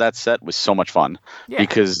hunting for that set was so much fun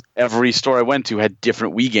because every store I went to had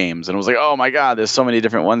different Wii games, and it was like, oh my god, there's so many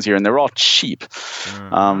different ones here, and they're all cheap.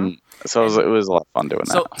 Mm-hmm. So it was a lot of fun doing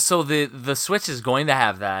that. So the Switch is going to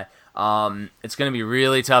have that. It's going to be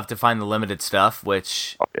really tough to find the limited stuff,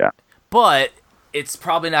 but it's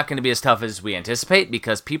probably not going to be as tough as we anticipate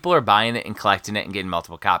because people are buying it and collecting it and getting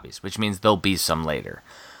multiple copies, which means there'll be some later.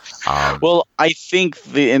 Well, I think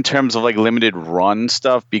in terms of like limited run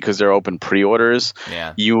stuff, because they're open pre-orders,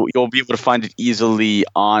 you'll be able to find it easily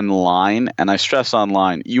online. And I stress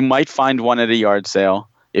online. You might find one at a yard sale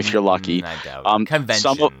if you're lucky. I doubt.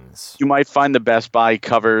 Conventions. You might find the Best Buy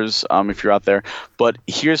covers if you're out there. But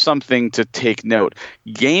here's something to take note.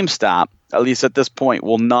 GameStop, at least at this point,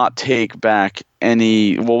 will not take back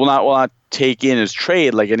will not take in as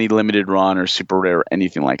trade like any limited run or super rare or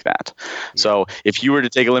anything like that. Yeah. So if you were to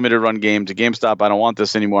take a limited run game to GameStop, I don't want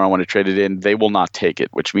this anymore, I want to trade it in, they will not take it,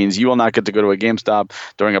 which means you will not get to go to a GameStop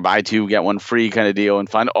during a buy two, get one free kind of deal and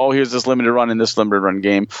find, oh, here's this limited run in this limited run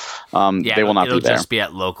game. They will not be there. It'll just be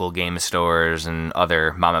at local game stores and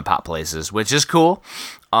other mom and pop places, which is cool.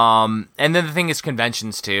 And then the thing is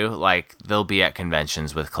conventions too. Like they'll be at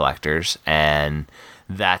conventions with collectors, and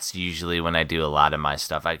that's usually when I do a lot of my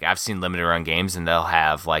stuff. Like I've seen limited run games, and they'll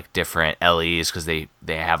have like different LEs because they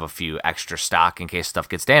have a few extra stock in case stuff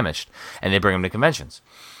gets damaged, and they bring them to conventions.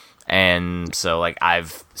 And so like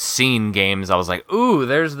I've seen games. I was like, ooh,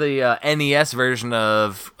 there's the NES version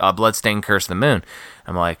of Bloodstained Curse of the Moon.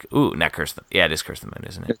 I'm like, ooh, not Curse. Yeah, it is Curse of the Moon,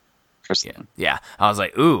 isn't it? Yeah. I was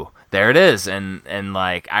like, ooh, there it is. And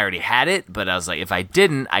like, I already had it, but I was like, if I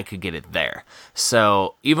didn't, I could get it there.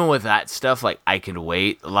 So even with that stuff, like I could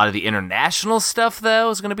wait. A lot of the international stuff though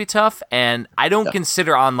is going to be tough. And I don't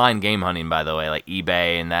consider online game hunting, by the way, like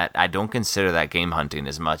eBay and that. I don't consider that game hunting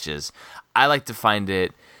as much as I like to find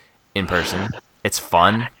it in person. It's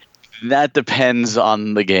fun. That depends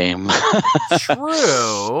on the game.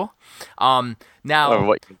 True.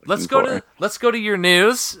 Now let's go to your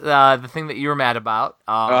news. The thing that you were mad about.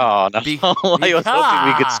 No! I was hoping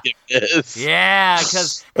we could skip this. Yeah,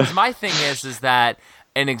 because my thing is that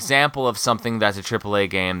an example of something that's a AAA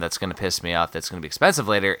game that's going to piss me off, that's going to be expensive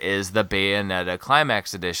later, is the Bayonetta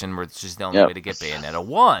Climax Edition, which is the only way to get Bayonetta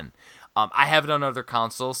 1. I have it on other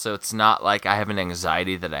consoles, so it's not like I have an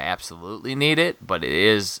anxiety that I absolutely need it, but it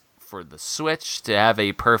is for the Switch to have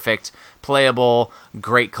a perfect, playable,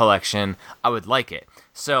 great collection. I would like it.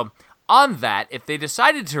 So on that, if they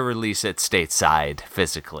decided to release it stateside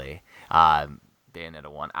physically, Bayonetta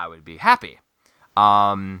 1, I would be happy.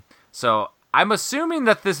 So I'm assuming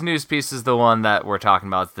that this news piece is the one that we're talking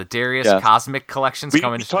about. It's the Darius Cosmic Collection's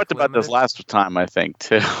coming. We talked about this last time, I think,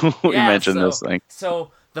 too. We mentioned this thing.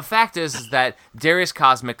 So the fact is that Darius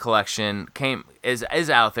Cosmic Collection is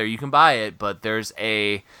out there. You can buy it, but there's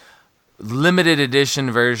a limited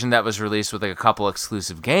edition version that was released with like a couple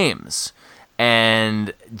exclusive games.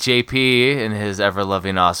 And JP, in his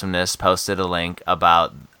ever-loving awesomeness, posted a link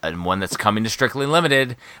about one that's coming to Strictly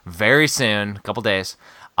Limited very soon, a couple days.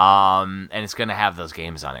 And it's going to have those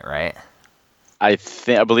games on it, right? I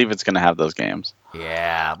believe it's going to have those games.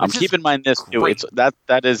 Yeah. Keep in mind this too. It's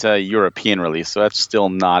that is a European release, so that's still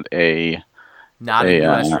not a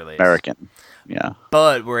US release. American. Yeah.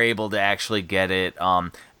 But we're able to actually get it.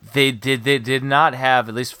 They did not have,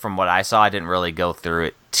 at least from what I saw, I didn't really go through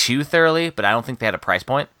it too thoroughly, but I don't think they had a price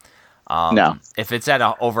point. No. If it's at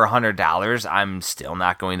over $100, I'm still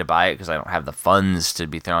not going to buy it because I don't have the funds to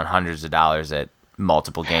be throwing hundreds of dollars at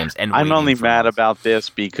multiple games. And I'm only mad months. about this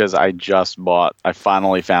because I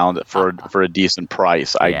finally found it for a decent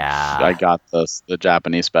price. I got the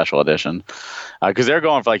Japanese special edition because they're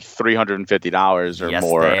going for like $350 or Yes,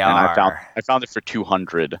 more, they and are. I found it for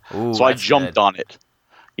 $200. Ooh, So I that's jumped good. on it.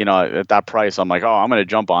 You know, at that price, I'm like, oh, I'm gonna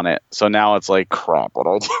jump on it. So now it's like, crap. What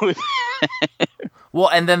do I do with it? Well,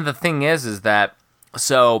 and then the thing is that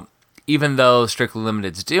so even though Strictly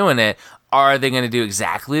Limited's doing it, are they going to do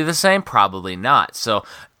exactly the same? Probably not. So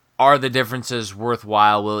are the differences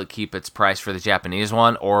worthwhile? Will it keep its price for the Japanese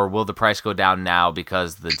one, or will the price go down now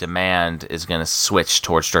because the demand is going to switch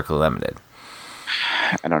towards Strictly Limited?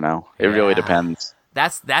 I don't know. It really depends.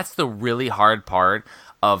 That's the really hard part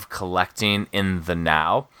of collecting in the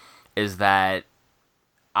now, is that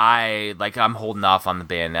I'm holding off on the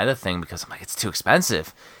Bayonetta thing because I'm like, it's too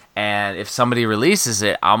expensive. And if somebody releases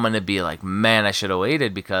it, I'm going to be like, man, I should have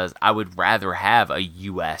waited, because I would rather have a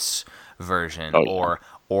US version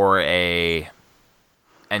or a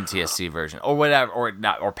NTSC version or whatever,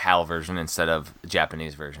 or PAL version instead of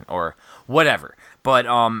Japanese version or whatever. But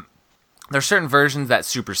there's certain versions that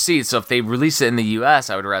supersede. So if they release it in the US,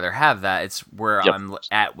 I would rather have that. It's where I'm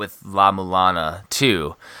at with La Mulana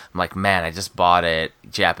 2. I'm like, man, I just bought it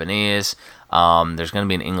Japanese. There's going to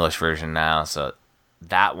be an English version now, so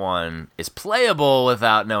that one is playable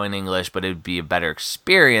without knowing English, but it'd be a better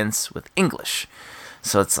experience with English.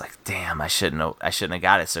 So it's like, damn, I shouldn't have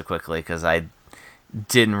got it so quickly, because I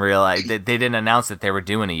didn't realize that they didn't announce that they were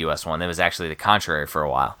doing a US one. It was actually the contrary for a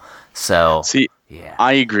while. So see, yeah,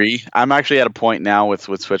 I agree. I'm actually at a point now with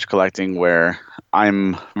Switch collecting where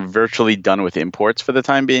I'm virtually done with imports for the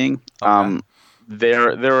time being. Okay.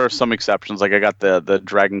 There are some exceptions. Like I got the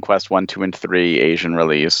Dragon Quest 1, 2, and 3 Asian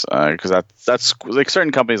release because that's like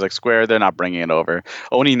certain companies like Square, they're not bringing it over.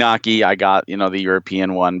 Oninaki, I got the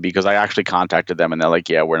European one because I actually contacted them and they're like,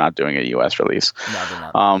 yeah, we're not doing a US release. No,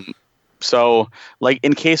 they're not. So, like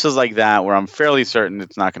in cases like that where I'm fairly certain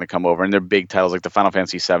it's not going to come over, and they're big titles like the Final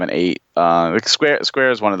Fantasy 7, 8, like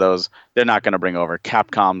Square is one of those they're not going to bring over.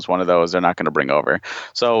 Capcom's one of those they're not going to bring over.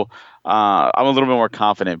 So I'm a little bit more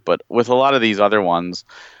confident, but with a lot of these other ones,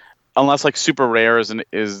 unless like Super Rare is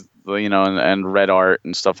and Red Art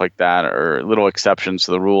and stuff like that are little exceptions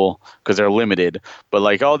to the rule because they're limited. But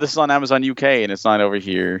like, oh, this is on Amazon UK and it's not over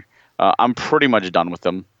here. I'm pretty much done with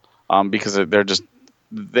them because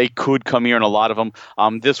they could come here, and a lot of them.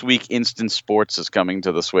 This week, Instant Sports is coming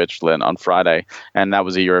to the Switch, Lynn, on Friday, and that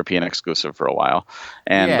was a European exclusive for a while.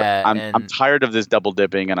 And Yeah, I'm tired of this double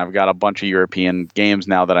dipping, and I've got a bunch of European games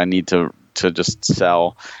now that I need to just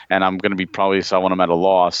sell, and I'm going to be probably selling them at a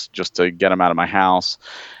loss just to get them out of my house.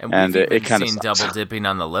 And we've it kind of seen double dipping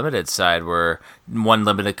on the limited side, where one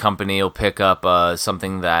limited company will pick up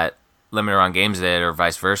something that Limited Run Games did, or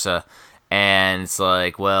vice versa. And it's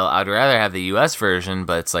like, well, I'd rather have the US version,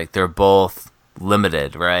 but it's like they're both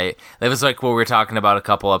limited, right? That was like what we were talking about a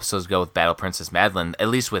couple episodes ago with Battle Princess Madeline. At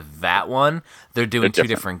least with that one, they're doing two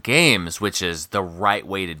different games, which is the right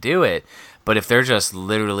way to do it. But if they're just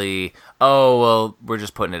literally, oh, well, we're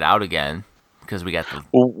just putting it out again because we got the...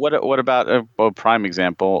 Well, what about a prime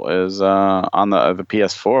example is on the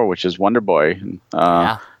PS4, which is Wonder Boy.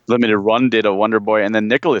 Yeah. Limited Run did a Wonder Boy, and then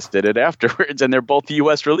Nicholas did it afterwards, and they're both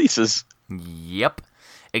US releases. Yep,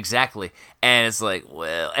 exactly. And it's like,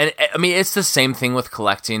 well, and I mean, it's the same thing with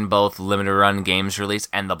collecting both Limited Run Games release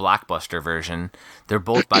and the Blockbuster version. They're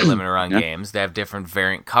both by Limited Run Games. They have different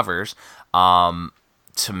variant covers.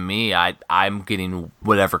 To me, I'm getting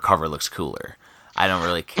whatever cover looks cooler. I don't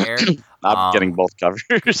really care. I'm getting both covers.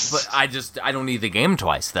 But I don't need the game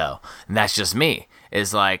twice, though. And that's just me.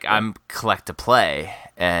 Is like, I'm collect to play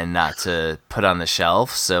and not to put on the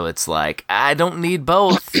shelf. So it's like, I don't need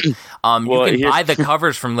both. You can buy the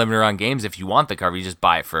covers from Limited Run Games if you want the cover. You just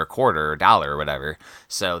buy it for $quarter or $1 or whatever.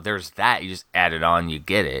 So there's that. You just add it on, you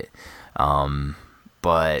get it.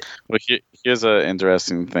 But here's an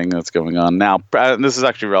interesting thing that's going on now. This is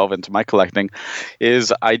actually relevant to my collecting.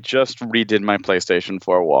 Is I just redid my PlayStation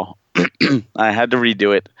 4 wall. I had to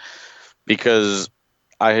redo it because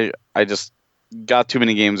I just got too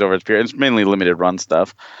many games over its period. It's mainly limited run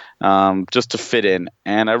stuff, just to fit in.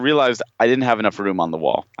 And I realized I didn't have enough room on the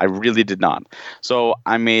wall. I really did not. So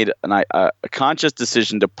I made a conscious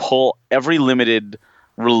decision to pull every limited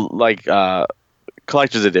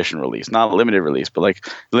collector's edition release, not limited release, but like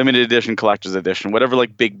limited edition, collector's edition, whatever,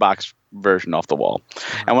 like big box version off the wall.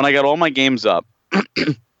 And when I got all my games up,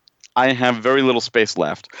 I have very little space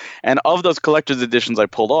left. And of those collector's editions I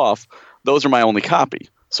pulled off, those are my only copy.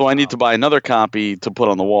 So I need to buy another copy to put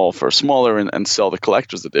on the wall for smaller and sell the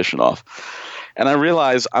collector's edition off. And I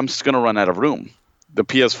realize I'm just going to run out of room. the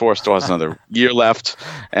PS4 still has another year left,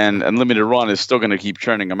 and Limited Run is still going to keep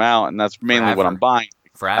churning them out, and that's mainly what I'm buying.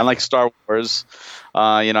 Forever. And like Star Wars,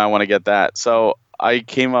 I want to get that. So I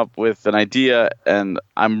came up with an idea, and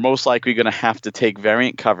I'm most likely going to have to take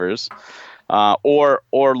variant covers, or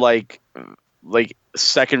like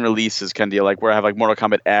second releases kind of deal, like where I have like Mortal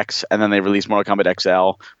Kombat X, and then they release Mortal Kombat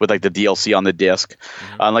XL with like the DLC on the disc.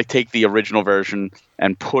 Like take the original version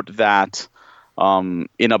and put that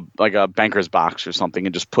in a banker's box or something,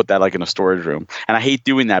 and just put that like in a storage room. And I hate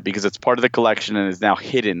doing that because it's part of the collection and is now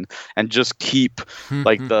hidden, and just keep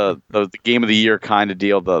like the game of the year kind of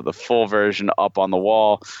deal, the full version up on the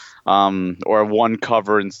wall, or one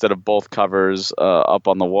cover instead of both covers up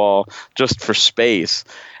on the wall, just for space.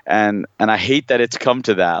 And I hate that it's come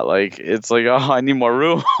to that. Like, it's like, oh, I need more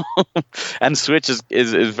room. And Switch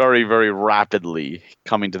is very, very rapidly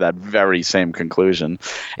coming to that very same conclusion.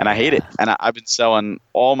 And I hate it. And I've been selling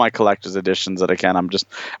all my collector's editions that I can. I'm just,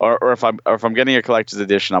 or if I'm getting a collector's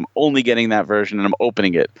edition, I'm only getting that version, and I'm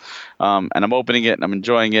opening it. And I'm opening it, and I'm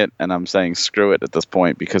enjoying it, and I'm saying screw it at this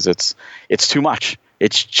point, because it's too much.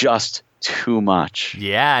 It's just too much.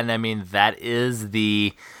 Yeah, and I mean, that is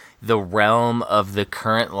the realm of the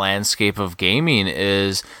current landscape of gaming,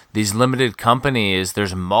 is these limited companies.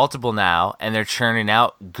 There's multiple now, and they're churning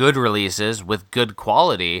out good releases with good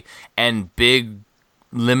quality and big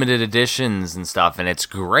limited editions and stuff, and it's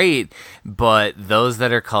great. But those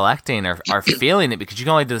that are collecting are feeling it, because you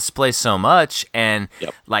can only display so much. And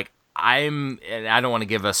like, and I don't want to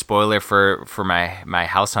give a spoiler for my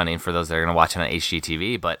house hunting for those that are going to watch it on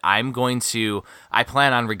HGTV, but I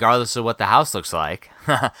plan on, regardless of what the house looks like,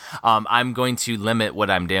 I'm going to limit what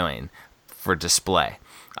I'm doing for display.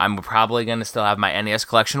 I'm probably going to still have my NES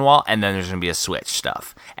collection wall, and then there's going to be a Switch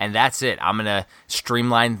stuff. And that's it. I'm going to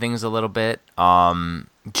streamline things a little bit,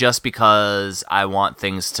 just because I want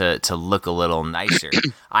things to look a little nicer.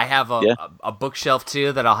 I have a bookshelf,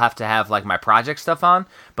 too, that I'll have to have, like, my project stuff on.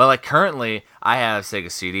 But, like, currently, I have Sega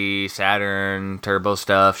CD, Saturn, Turbo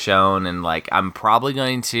stuff shown, and, like, I'm probably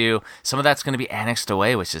going to... Some of that's going to be annexed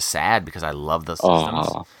away, which is sad, because I love those systems.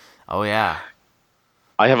 Oh, yeah.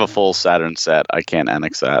 I have a full Saturn set. I can't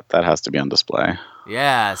annex that. That has to be on display.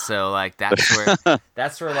 Yeah, so like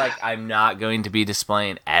that's where like I'm not going to be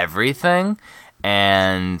displaying everything,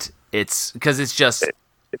 and it's because it's just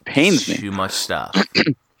it pains me, too much stuff.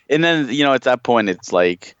 And then at that point it's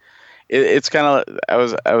like it's kind of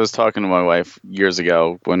I was talking to my wife years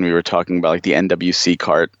ago when we were talking about like the NWC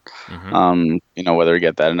cart, whether we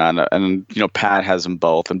get that or not, and Pat has them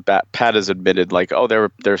both, and Pat has admitted like, oh,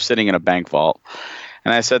 they're sitting in a bank vault.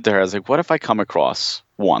 And I said to her, I was like, what if I come across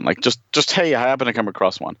one? Like, just hey, I happen to come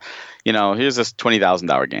across one. Here's this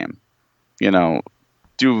 $20,000 game.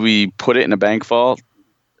 Do we put it in a bank vault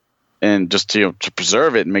and just to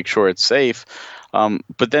preserve it and make sure it's safe?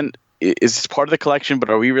 But then, is this part of the collection? But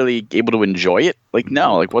are we really able to enjoy it? Like,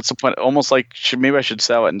 no. Like, what's the point? Almost like, maybe I should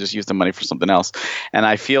sell it and just use the money for something else. And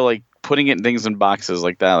I feel like putting things in boxes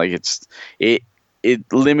like that, like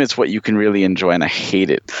it limits what you can really enjoy, and I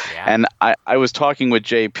hate it. Yeah. And I was talking with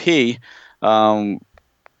JP a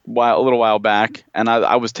little while back, and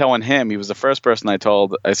I was telling him, he was the first person I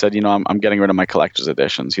told. I said, I'm getting rid of my collector's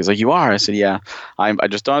editions. He's like, you are? I said, yeah. I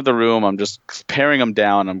just don't have the room. I'm just paring them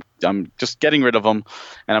down. I'm just getting rid of them,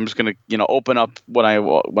 and I'm just gonna open up what I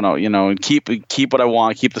want, and keep what I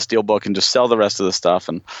want, keep the steelbook, and just sell the rest of the stuff.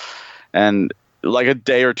 And like a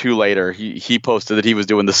day or two later, he posted that he was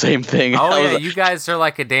doing the same thing. Oh yeah, you guys are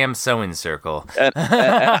like a damn sewing circle. And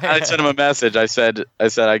I sent him a message. I said,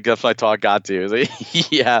 I guess my talk got to you. He's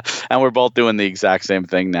like, yeah, and we're both doing the exact same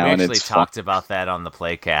thing now. We and actually it's talked about that on the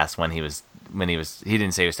Playcast when he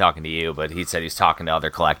didn't say he was talking to you, but he said he was talking to other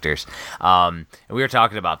collectors. And we were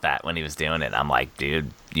talking about that when he was doing it. I'm like, dude,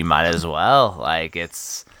 you might as well. Like,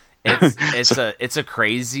 it's a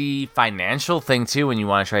crazy financial thing too when you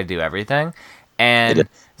want to try to do everything. And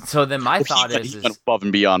so then my thought is... He went above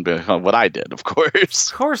and beyond what I did, of course.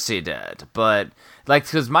 Of course he did. But, like,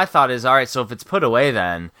 because my thought is, all right, so if it's put away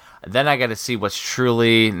then I got to see what's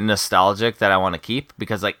truly nostalgic that I want to keep.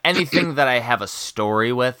 Because, like, anything that I have a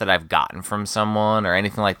story with that I've gotten from someone or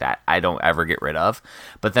anything like that, I don't ever get rid of.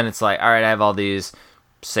 But then it's like, all right, I have all these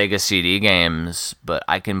Sega CD games, but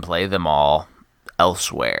I can play them all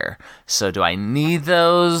elsewhere. So do I need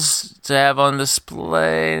those to have on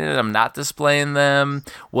display? I'm not displaying them.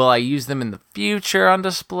 Will I use them in the future on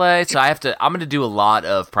display? So I'm going to do a lot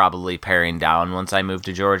of probably paring down once I move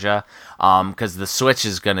to Georgia, because the Switch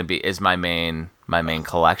is my main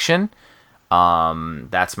collection.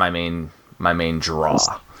 That's my main draw.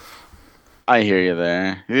 I hear you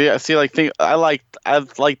there. Yeah, see, I like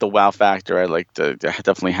the wow factor. I like to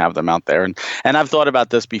definitely have them out there, and I've thought about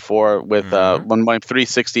this before with when my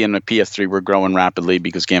 360 and my PS3 were growing rapidly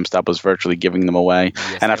because GameStop was virtually giving them away,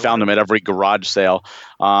 Yes, and I they found were. them at every garage sale.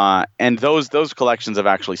 And those collections have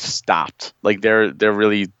actually stopped. Like they're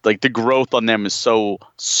really like the growth on them is so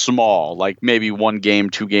small. Like maybe one game,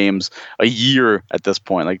 two games a year at this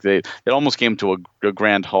point. Like it almost came to a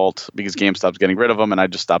grand halt because GameStop's getting rid of them, and I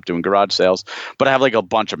just stopped doing garage sales. But I have like a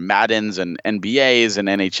bunch of Maddens and NBAs and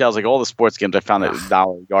NHLs, like all the sports games I found at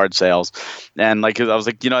dollar yard sales. And like I was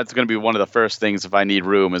like, it's going to be one of the first things if I need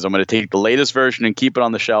room is I'm going to take the latest version and keep it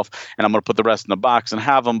on the shelf, and I'm going to put the rest in the box and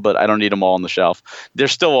have them, but I don't need them all on the shelf. They're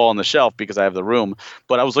still all on the shelf because I have the room.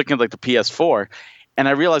 But I was looking at like the PS4. And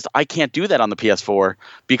I realized I can't do that on the PS4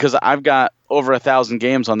 because I've got over 1,000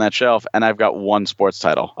 games on that shelf, and I've got one sports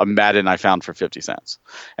title, a Madden I found for 50 cents.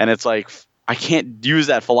 And it's like, I can't use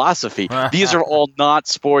that philosophy. These are all not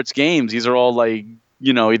sports games. These are all like,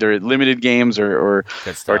 either limited games or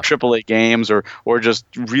AAA games or just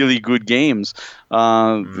really good games.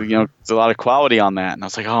 There's a lot of quality on that. And I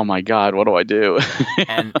was like, oh my God, what do I do?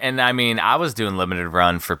 and I mean, I was doing limited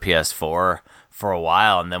run for PS4 for a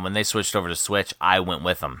while, and then when they switched over to Switch, I went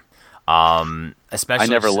with them. Especially I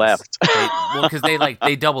never left. Because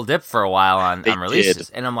they double dipped for a while on releases,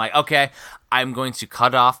 and I'm like, okay, I'm going to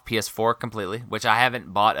cut off PS4 completely, which I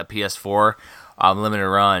haven't bought a PS4 limited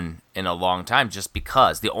run in a long time, just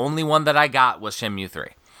because the only one that I got was Shenmue 3.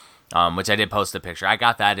 Which I did post a picture. I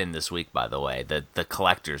got that in this week, by the way. The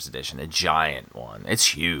collector's edition, a giant one.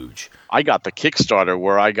 It's huge. I got the Kickstarter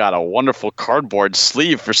where I got a wonderful cardboard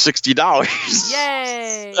sleeve for $60.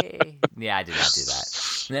 Yay! Yeah, I did not do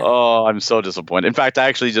that. Oh, I'm so disappointed. In fact, I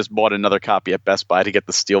actually just bought another copy at Best Buy to get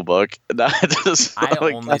the Steelbook. I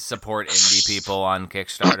only support indie people on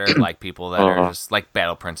Kickstarter, like people that are just like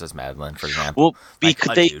Battle Princess Madeline, for example. Well,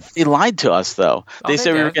 because they lied to us, though. They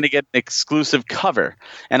said we were going to get an exclusive cover.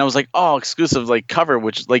 And I was like, oh, exclusive like cover,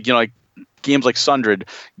 which like games like Sundred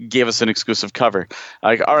gave us an exclusive cover.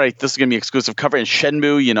 Like, all right, this is gonna be exclusive cover, and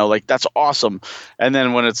Shenmue, like that's awesome. And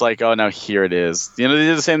then when it's like, oh, now here it is. They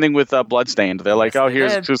did the same thing with Bloodstained. They're like, oh,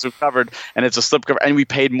 here's exclusive covered, and it's a slipcover, and we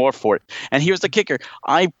paid more for it. And here's the kicker: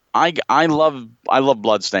 I love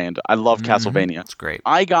Bloodstained. I love Castlevania. It's great.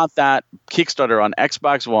 I got that Kickstarter on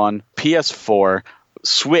Xbox One, PS4,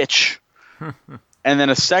 Switch. And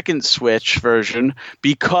then a second Switch version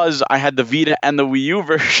because I had the Vita and the Wii U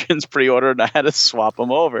versions pre-ordered, and I had to swap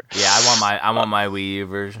them over. Yeah, I want my Wii U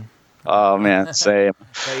version. Oh man, same.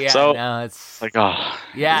 Yeah, so no, it's like, oh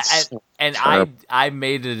yeah, and I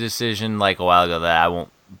made a decision like a while ago that I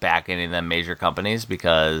won't back any of them major companies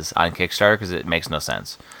because on Kickstarter because it makes no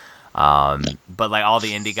sense. But like all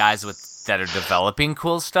the indie guys that are developing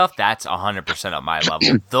cool stuff, that's 100% up my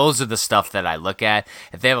level. Those are the stuff that I look at.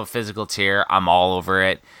 If they have a physical tier, I'm all over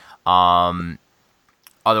it.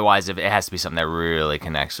 Otherwise, if it has to be something that really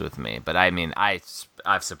connects with me. But I mean, I've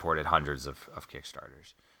supported hundreds of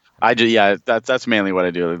Kickstarters. That's mainly what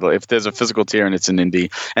I do. If there's a physical tier and it's an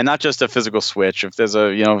indie, and not just a physical Switch. If there's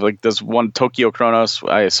there's one Tokyo Chronos,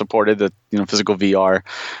 I supported the physical VR,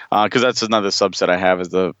 because that's another subset I have is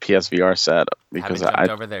the PSVR set. Because I haven't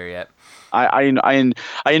jumped over there yet. I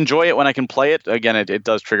enjoy it when I can play it. Again, it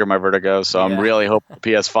does trigger my vertigo, so I'm really hoping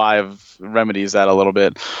PS5 remedies that a little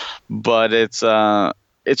bit. But it's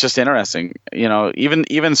just interesting,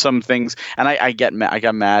 even some things, and I got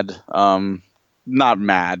mad. Not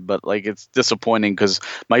mad, but like it's disappointing because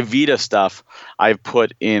my Vita stuff I've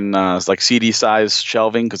put in like CD size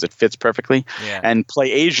shelving because it fits perfectly. Yeah. And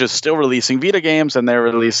PlayAsia's still releasing Vita games, and they're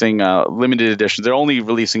releasing limited editions. They're only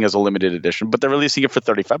releasing as a limited edition, but they're releasing it for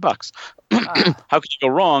 $35. How could you go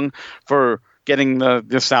wrong for getting the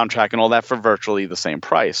soundtrack and all that for virtually the same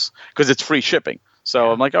price? Because it's free shipping.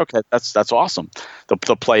 So I'm like, okay, that's awesome. The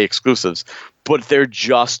Play exclusives, but they're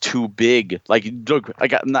just too big. Like, look, I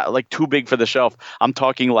got not like too big for the shelf. I'm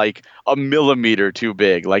talking like a millimeter too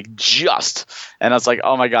big, like just. And I was like,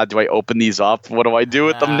 oh my God, do I open these up? What do I do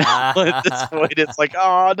with them now? At this point, it's like,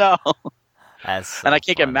 oh no. And I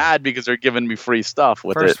can't get mad because they're giving me free stuff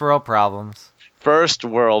with it. First world problems. First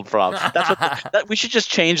world problems. That's what we should just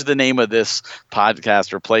change the name of this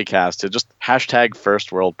podcast or playcast to just hashtag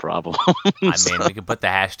first world problems. I mean, we could put the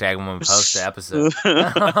hashtag when we post the episode.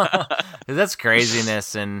 That's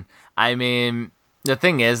craziness. And I mean, the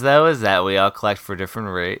thing is, though, is that we all collect for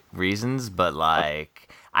different reasons. But like,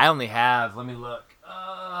 I only have, let me look,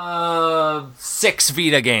 6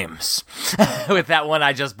 Vita games with that one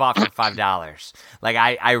I just bought for $5. Like,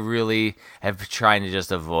 I really have trying to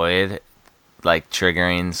just avoid like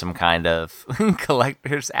triggering some kind of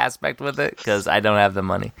collector's aspect with it because I don't have the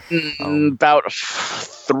money. About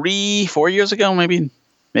 3-4 years ago, maybe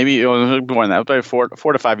it was more than that. About 4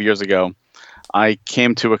 to 5 years ago, I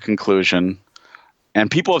came to a conclusion, and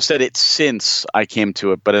people have said it since I came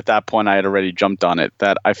to it, but at that point I had already jumped on it,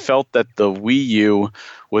 that I felt that the Wii U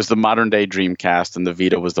was the modern day Dreamcast and the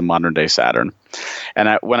Vita was the modern day Saturn.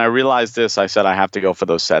 And when I realized this, I said I have to go for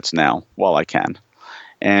those sets now while I can.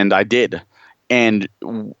 And I did. And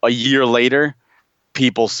a year later,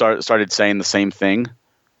 people started saying the same thing.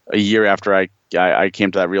 A year after I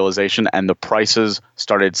came to that realization, and the prices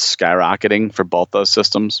started skyrocketing for both those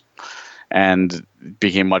systems, and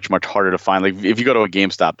became much, much harder to find. Like if you go to a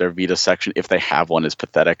GameStop, their Vita section, if they have one, is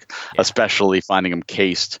pathetic, especially finding them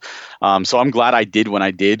cased. So I'm glad I did when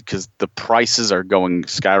I did, because the prices are going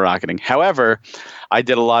skyrocketing. However, I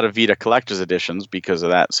did a lot of Vita collector's editions because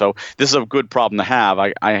of that. So this is a good problem to have.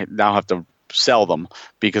 I now have to sell them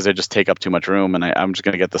because they just take up too much room, and I'm just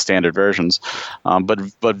going to get the standard versions.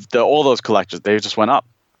 But all those collectors, they just went up.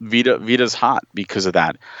 Vita's hot because of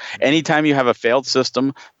that. Anytime you have a failed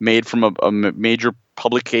system made from a major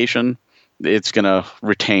publication, it's going to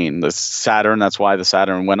retain. The Saturn, that's why the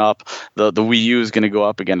Saturn went up. The Wii U is going to go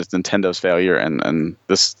up again. It's Nintendo's failure, and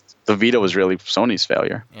the Vita was really Sony's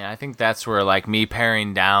failure. Yeah, I think that's where like me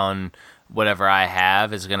paring down whatever I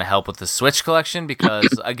have is going to help with the Switch collection because,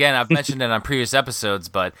 again, I've mentioned it on previous episodes,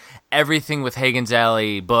 but everything with Hagen's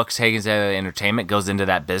Alley Books, Hagen's Alley Entertainment goes into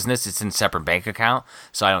that business. It's in a separate bank account,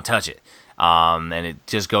 so I don't touch it. And it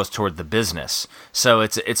just goes toward the business. So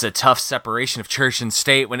it's a tough separation of church and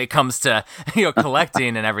state when it comes to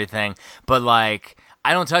collecting and everything. But like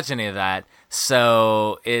I don't touch any of that.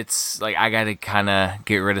 So it's like I got to kind of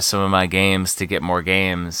get rid of some of my games to get more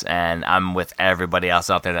games, and I'm with everybody else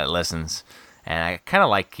out there that listens, and I kind of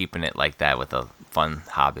like keeping it like that with a fun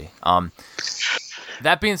hobby.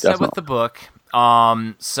 That being said, with the book,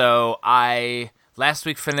 so I last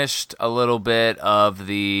week finished a little bit of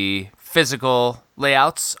the physical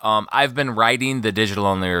layouts. I've been writing the digital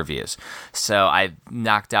only reviews, so I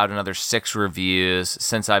knocked out another 6 reviews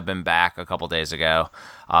since I've been back a couple days ago.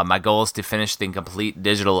 My goal is to finish the complete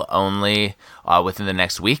digital only within the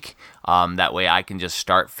next week. That way I can just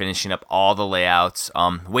start finishing up all the layouts.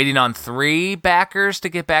 Waiting on 3 backers to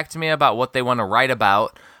get back to me about what they want to write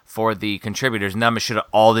about for the contributors. And I'm going to shoot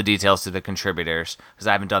all the details to the contributors because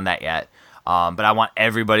I haven't done that yet. But I want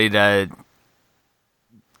everybody to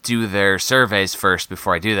do their surveys first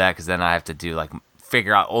before I do that, because then I have to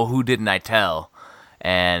figure out, who didn't I tell?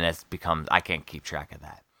 And I can't keep track of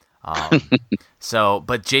that.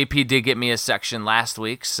 But JP did get me a section last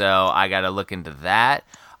week, so I got to look into that.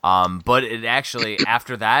 But it actually,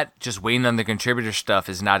 after that, just waiting on the contributor stuff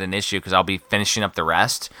is not an issue because I'll be finishing up the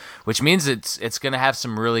rest, which means it's going to have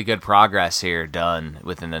some really good progress here done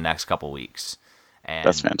within the next couple weeks. And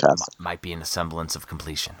that's fantastic. Might be in a semblance of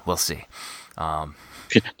completion. We'll see.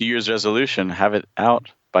 New Year's resolution, have it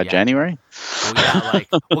out by January? Well,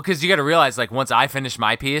 because you got to realize, once I finish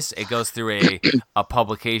my piece, it goes through a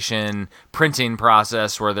publication printing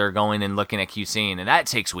process where they're going and looking at QCing, and that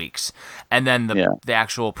takes weeks. And then the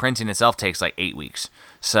actual printing itself takes 8 weeks.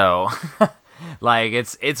 So,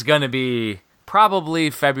 it's going to be probably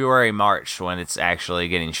February, March when it's actually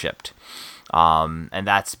getting shipped. And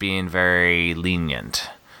that's being very lenient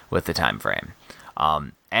with the time frame.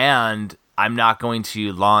 And I'm not going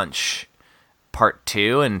to launch part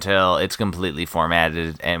 2 until it's completely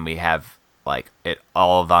formatted and we have it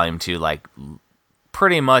all volume 2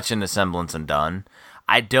 pretty much in the semblance and done.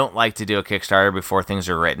 I don't like to do a Kickstarter before things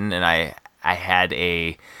are written, and I had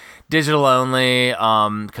a digital only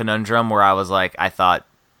conundrum where I was I thought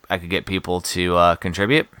I could get people to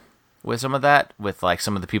contribute with some of that, with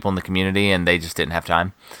some of the people in the community, and they just didn't have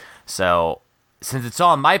time. So since it's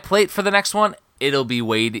all on my plate for the next one, it'll be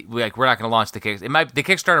we're not going to launch the Kickstarter. The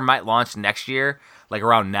Kickstarter might launch next year,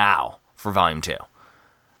 around now for Volume 2.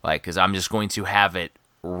 Because I'm just going to have it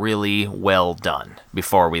really well done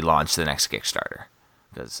before we launch the next Kickstarter.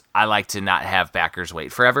 Because I like to not have backers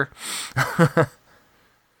wait forever.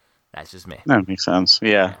 That's just me. That makes sense.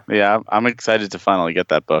 Yeah. I'm excited to finally get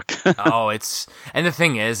that book. And the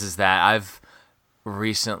thing is that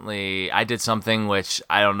I did something which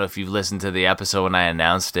I don't know if you've listened to the episode when I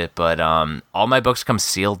announced it, but all my books come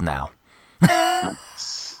sealed now.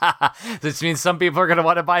 This means some people are going to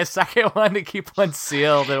want to buy a second one to keep one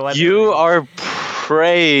sealed. You are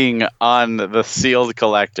preying on the sealed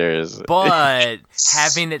collectors. But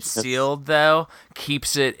having it sealed, though,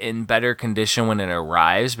 keeps it in better condition when it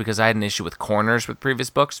arrives, because I had an issue with corners with previous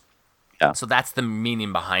books. Yeah. So that's the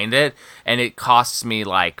meaning behind it, and it costs me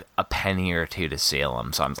like a penny or two to seal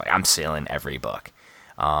them. So I'm sealing every book.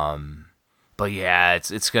 But yeah,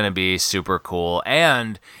 it's gonna be super cool.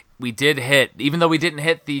 And we did hit, even though we didn't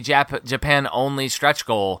hit the Japan only stretch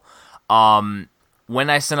goal. When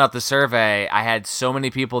I sent out the survey, I had so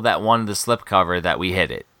many people that wanted the slipcover that we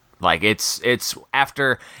hit it. Like it's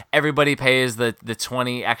after everybody pays the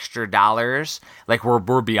 $20 extra, like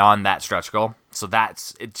we're beyond that stretch goal. So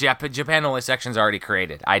that's Japan only section's already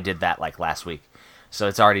created. I did that like last week, so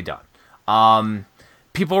it's already done.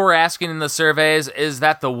 People were asking in the surveys, is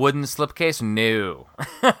that the wooden slipcase? No.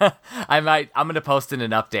 I'm going to post in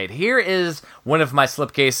an update. Here is one of my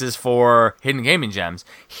slipcases for Hidden Gaming Gems.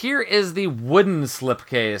 Here is the wooden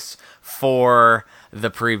slipcase for the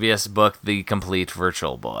previous book, The Complete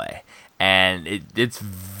Virtual Boy. And it's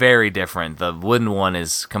very different. The wooden one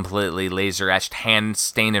is completely laser etched, hand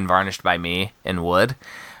stained and varnished by me in wood,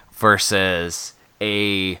 versus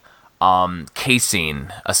a casing,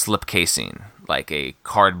 a slip casing, like a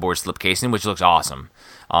cardboard slip casing, which looks awesome.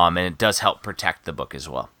 And it does help protect the book as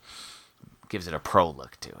well. Gives it a pro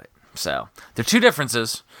look to it. So they're two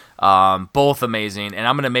differences, both amazing. And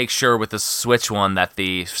I'm going to make sure with the Switch one that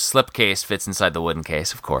the slip case fits inside the wooden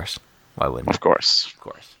case, of course. Why wouldn't it? Of course. Of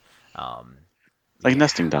course. Like a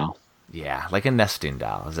nesting doll. Yeah, like a nesting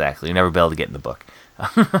doll, exactly. You never be able to get in the book.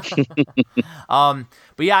 But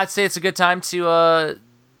yeah, I'd say it's a good time to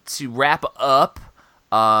wrap up.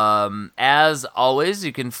 As always,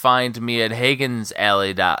 you can find me at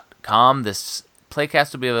hagensalley.com. This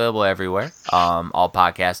playcast will be available everywhere, all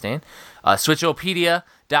podcasting.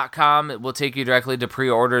 Switchopedia.com will take you directly to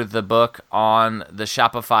pre-order the book on the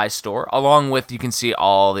Shopify store, along with, you can see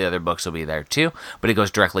all the other books will be there too, but it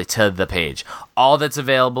goes directly to the page. All that's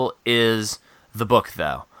available is the book,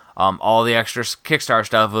 though. All the extra Kickstarter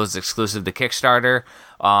stuff was exclusive to Kickstarter,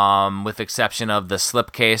 with exception of the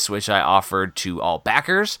slipcase, which I offered to all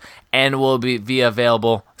backers, and will be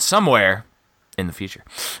available somewhere in the future.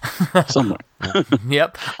 Somewhere.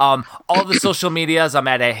 Yep. All the social medias, I'm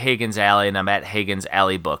at Hagen's Alley, and I'm at Hagen's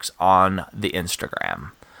Alley Books on the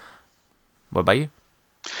Instagram. What about you?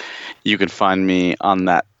 You can find me on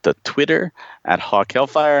the Twitter at Hawk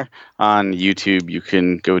Hellfire. On YouTube, you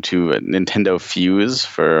can go to Nintendo Fuse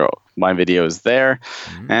for my videos there.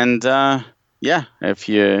 Mm-hmm. And yeah, if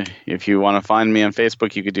you want to find me on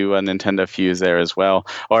Facebook, you could do a Nintendo Fuse there as well.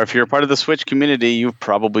 Or if you're a part of the Switch community, you've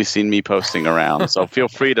probably seen me posting around. So feel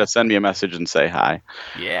free to send me a message and say hi.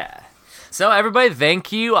 Yeah. So everybody,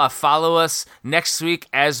 thank you. Follow us next week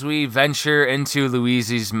as we venture into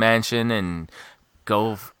Luigi's Mansion and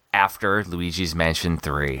go after Luigi's Mansion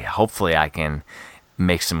 3. Hopefully I can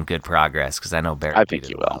make some good progress, because I know Barrett beat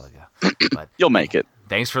it a while ago. But you'll make it.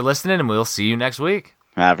 Thanks for listening, and we'll see you next week.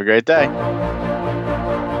 Have a great day.